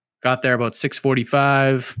 got there about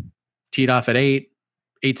 6:45, teed off at 8,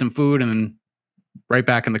 ate some food, and then right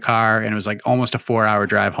back in the car. And it was like almost a 4-hour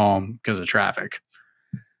drive home because of traffic.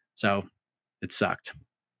 So it sucked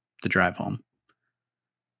to drive home.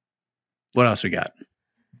 What else we got?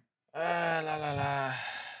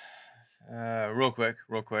 Real quick.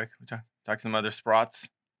 We talk some other sprots.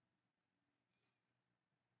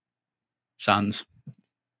 Suns.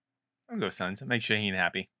 I'll go Suns. Make sure he's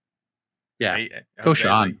happy. Yeah. Go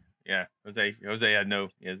Sean. Yeah. Jose has no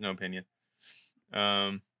opinion.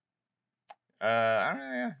 I don't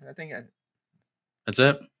know. Yeah, I think that's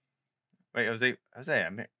it. Wait, Jose,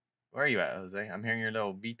 where are you at, Jose? I'm hearing your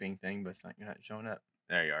little beeping thing, but you're not showing up.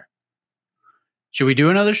 There you are. Should we do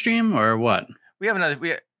another stream or what? We have another.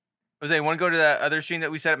 Jose, want to go to that other stream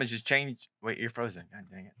that we set up and just change? Wait, you're frozen. God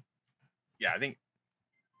dang it. Yeah, I think.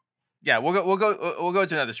 Yeah, we'll go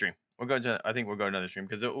to another stream. I think we'll go to another stream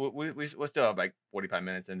because we'll still have like 45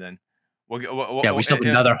 minutes, and then we still have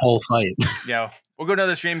another whole fight. Yeah, we'll go to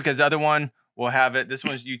another stream because the other one we'll have it. This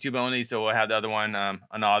one's YouTube only, so we'll have the other one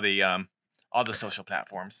on all the social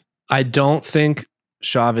platforms. I don't think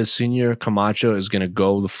Chavez Sr. Camacho is going to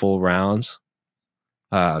go the full rounds.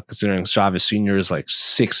 Considering Chavez Sr. is like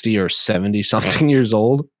 60 or 70 something years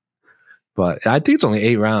old. But I think it's only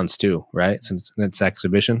 8 rounds too, right? Since it's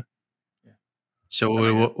exhibition. Yeah.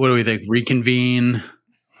 So what do we think? Reconvene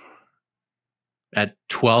at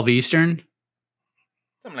 12 Eastern?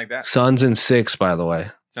 Something like that. Suns in 6, by the way.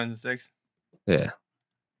 Suns in 6? Yeah.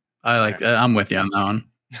 I like that. I'm with you on that one.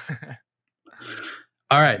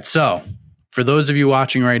 All right. So for those of you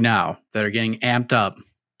watching right now that are getting amped up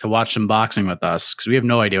to watch some boxing with us, because we have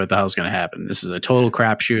no idea what the hell is going to happen. This is a total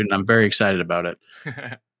crapshoot, and I'm very excited about it.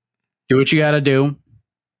 Do what you got to do.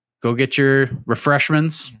 Go get your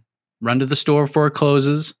refreshments. Run to the store before it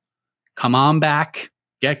closes. Come on back.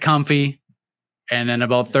 Get comfy. And in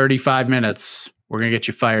about 35 minutes, we're going to get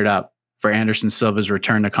you fired up for Anderson Silva's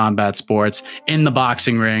return to combat sports in the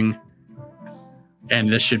boxing ring.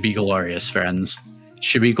 And this should be glorious, friends.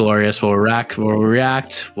 Should be glorious. We'll react.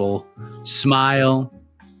 We'll smile.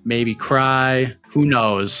 Maybe cry. Who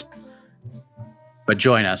knows? But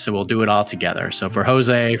join us and we'll do it all together. So for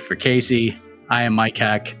Jose, for Casey, I am Mike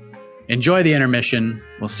Heck. Enjoy the intermission.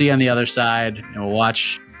 We'll see you on the other side and we'll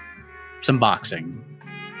watch some boxing.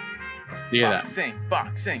 See you then.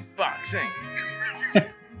 Boxing.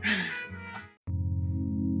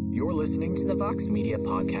 You're listening to the Vox Media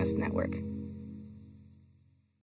Podcast Network.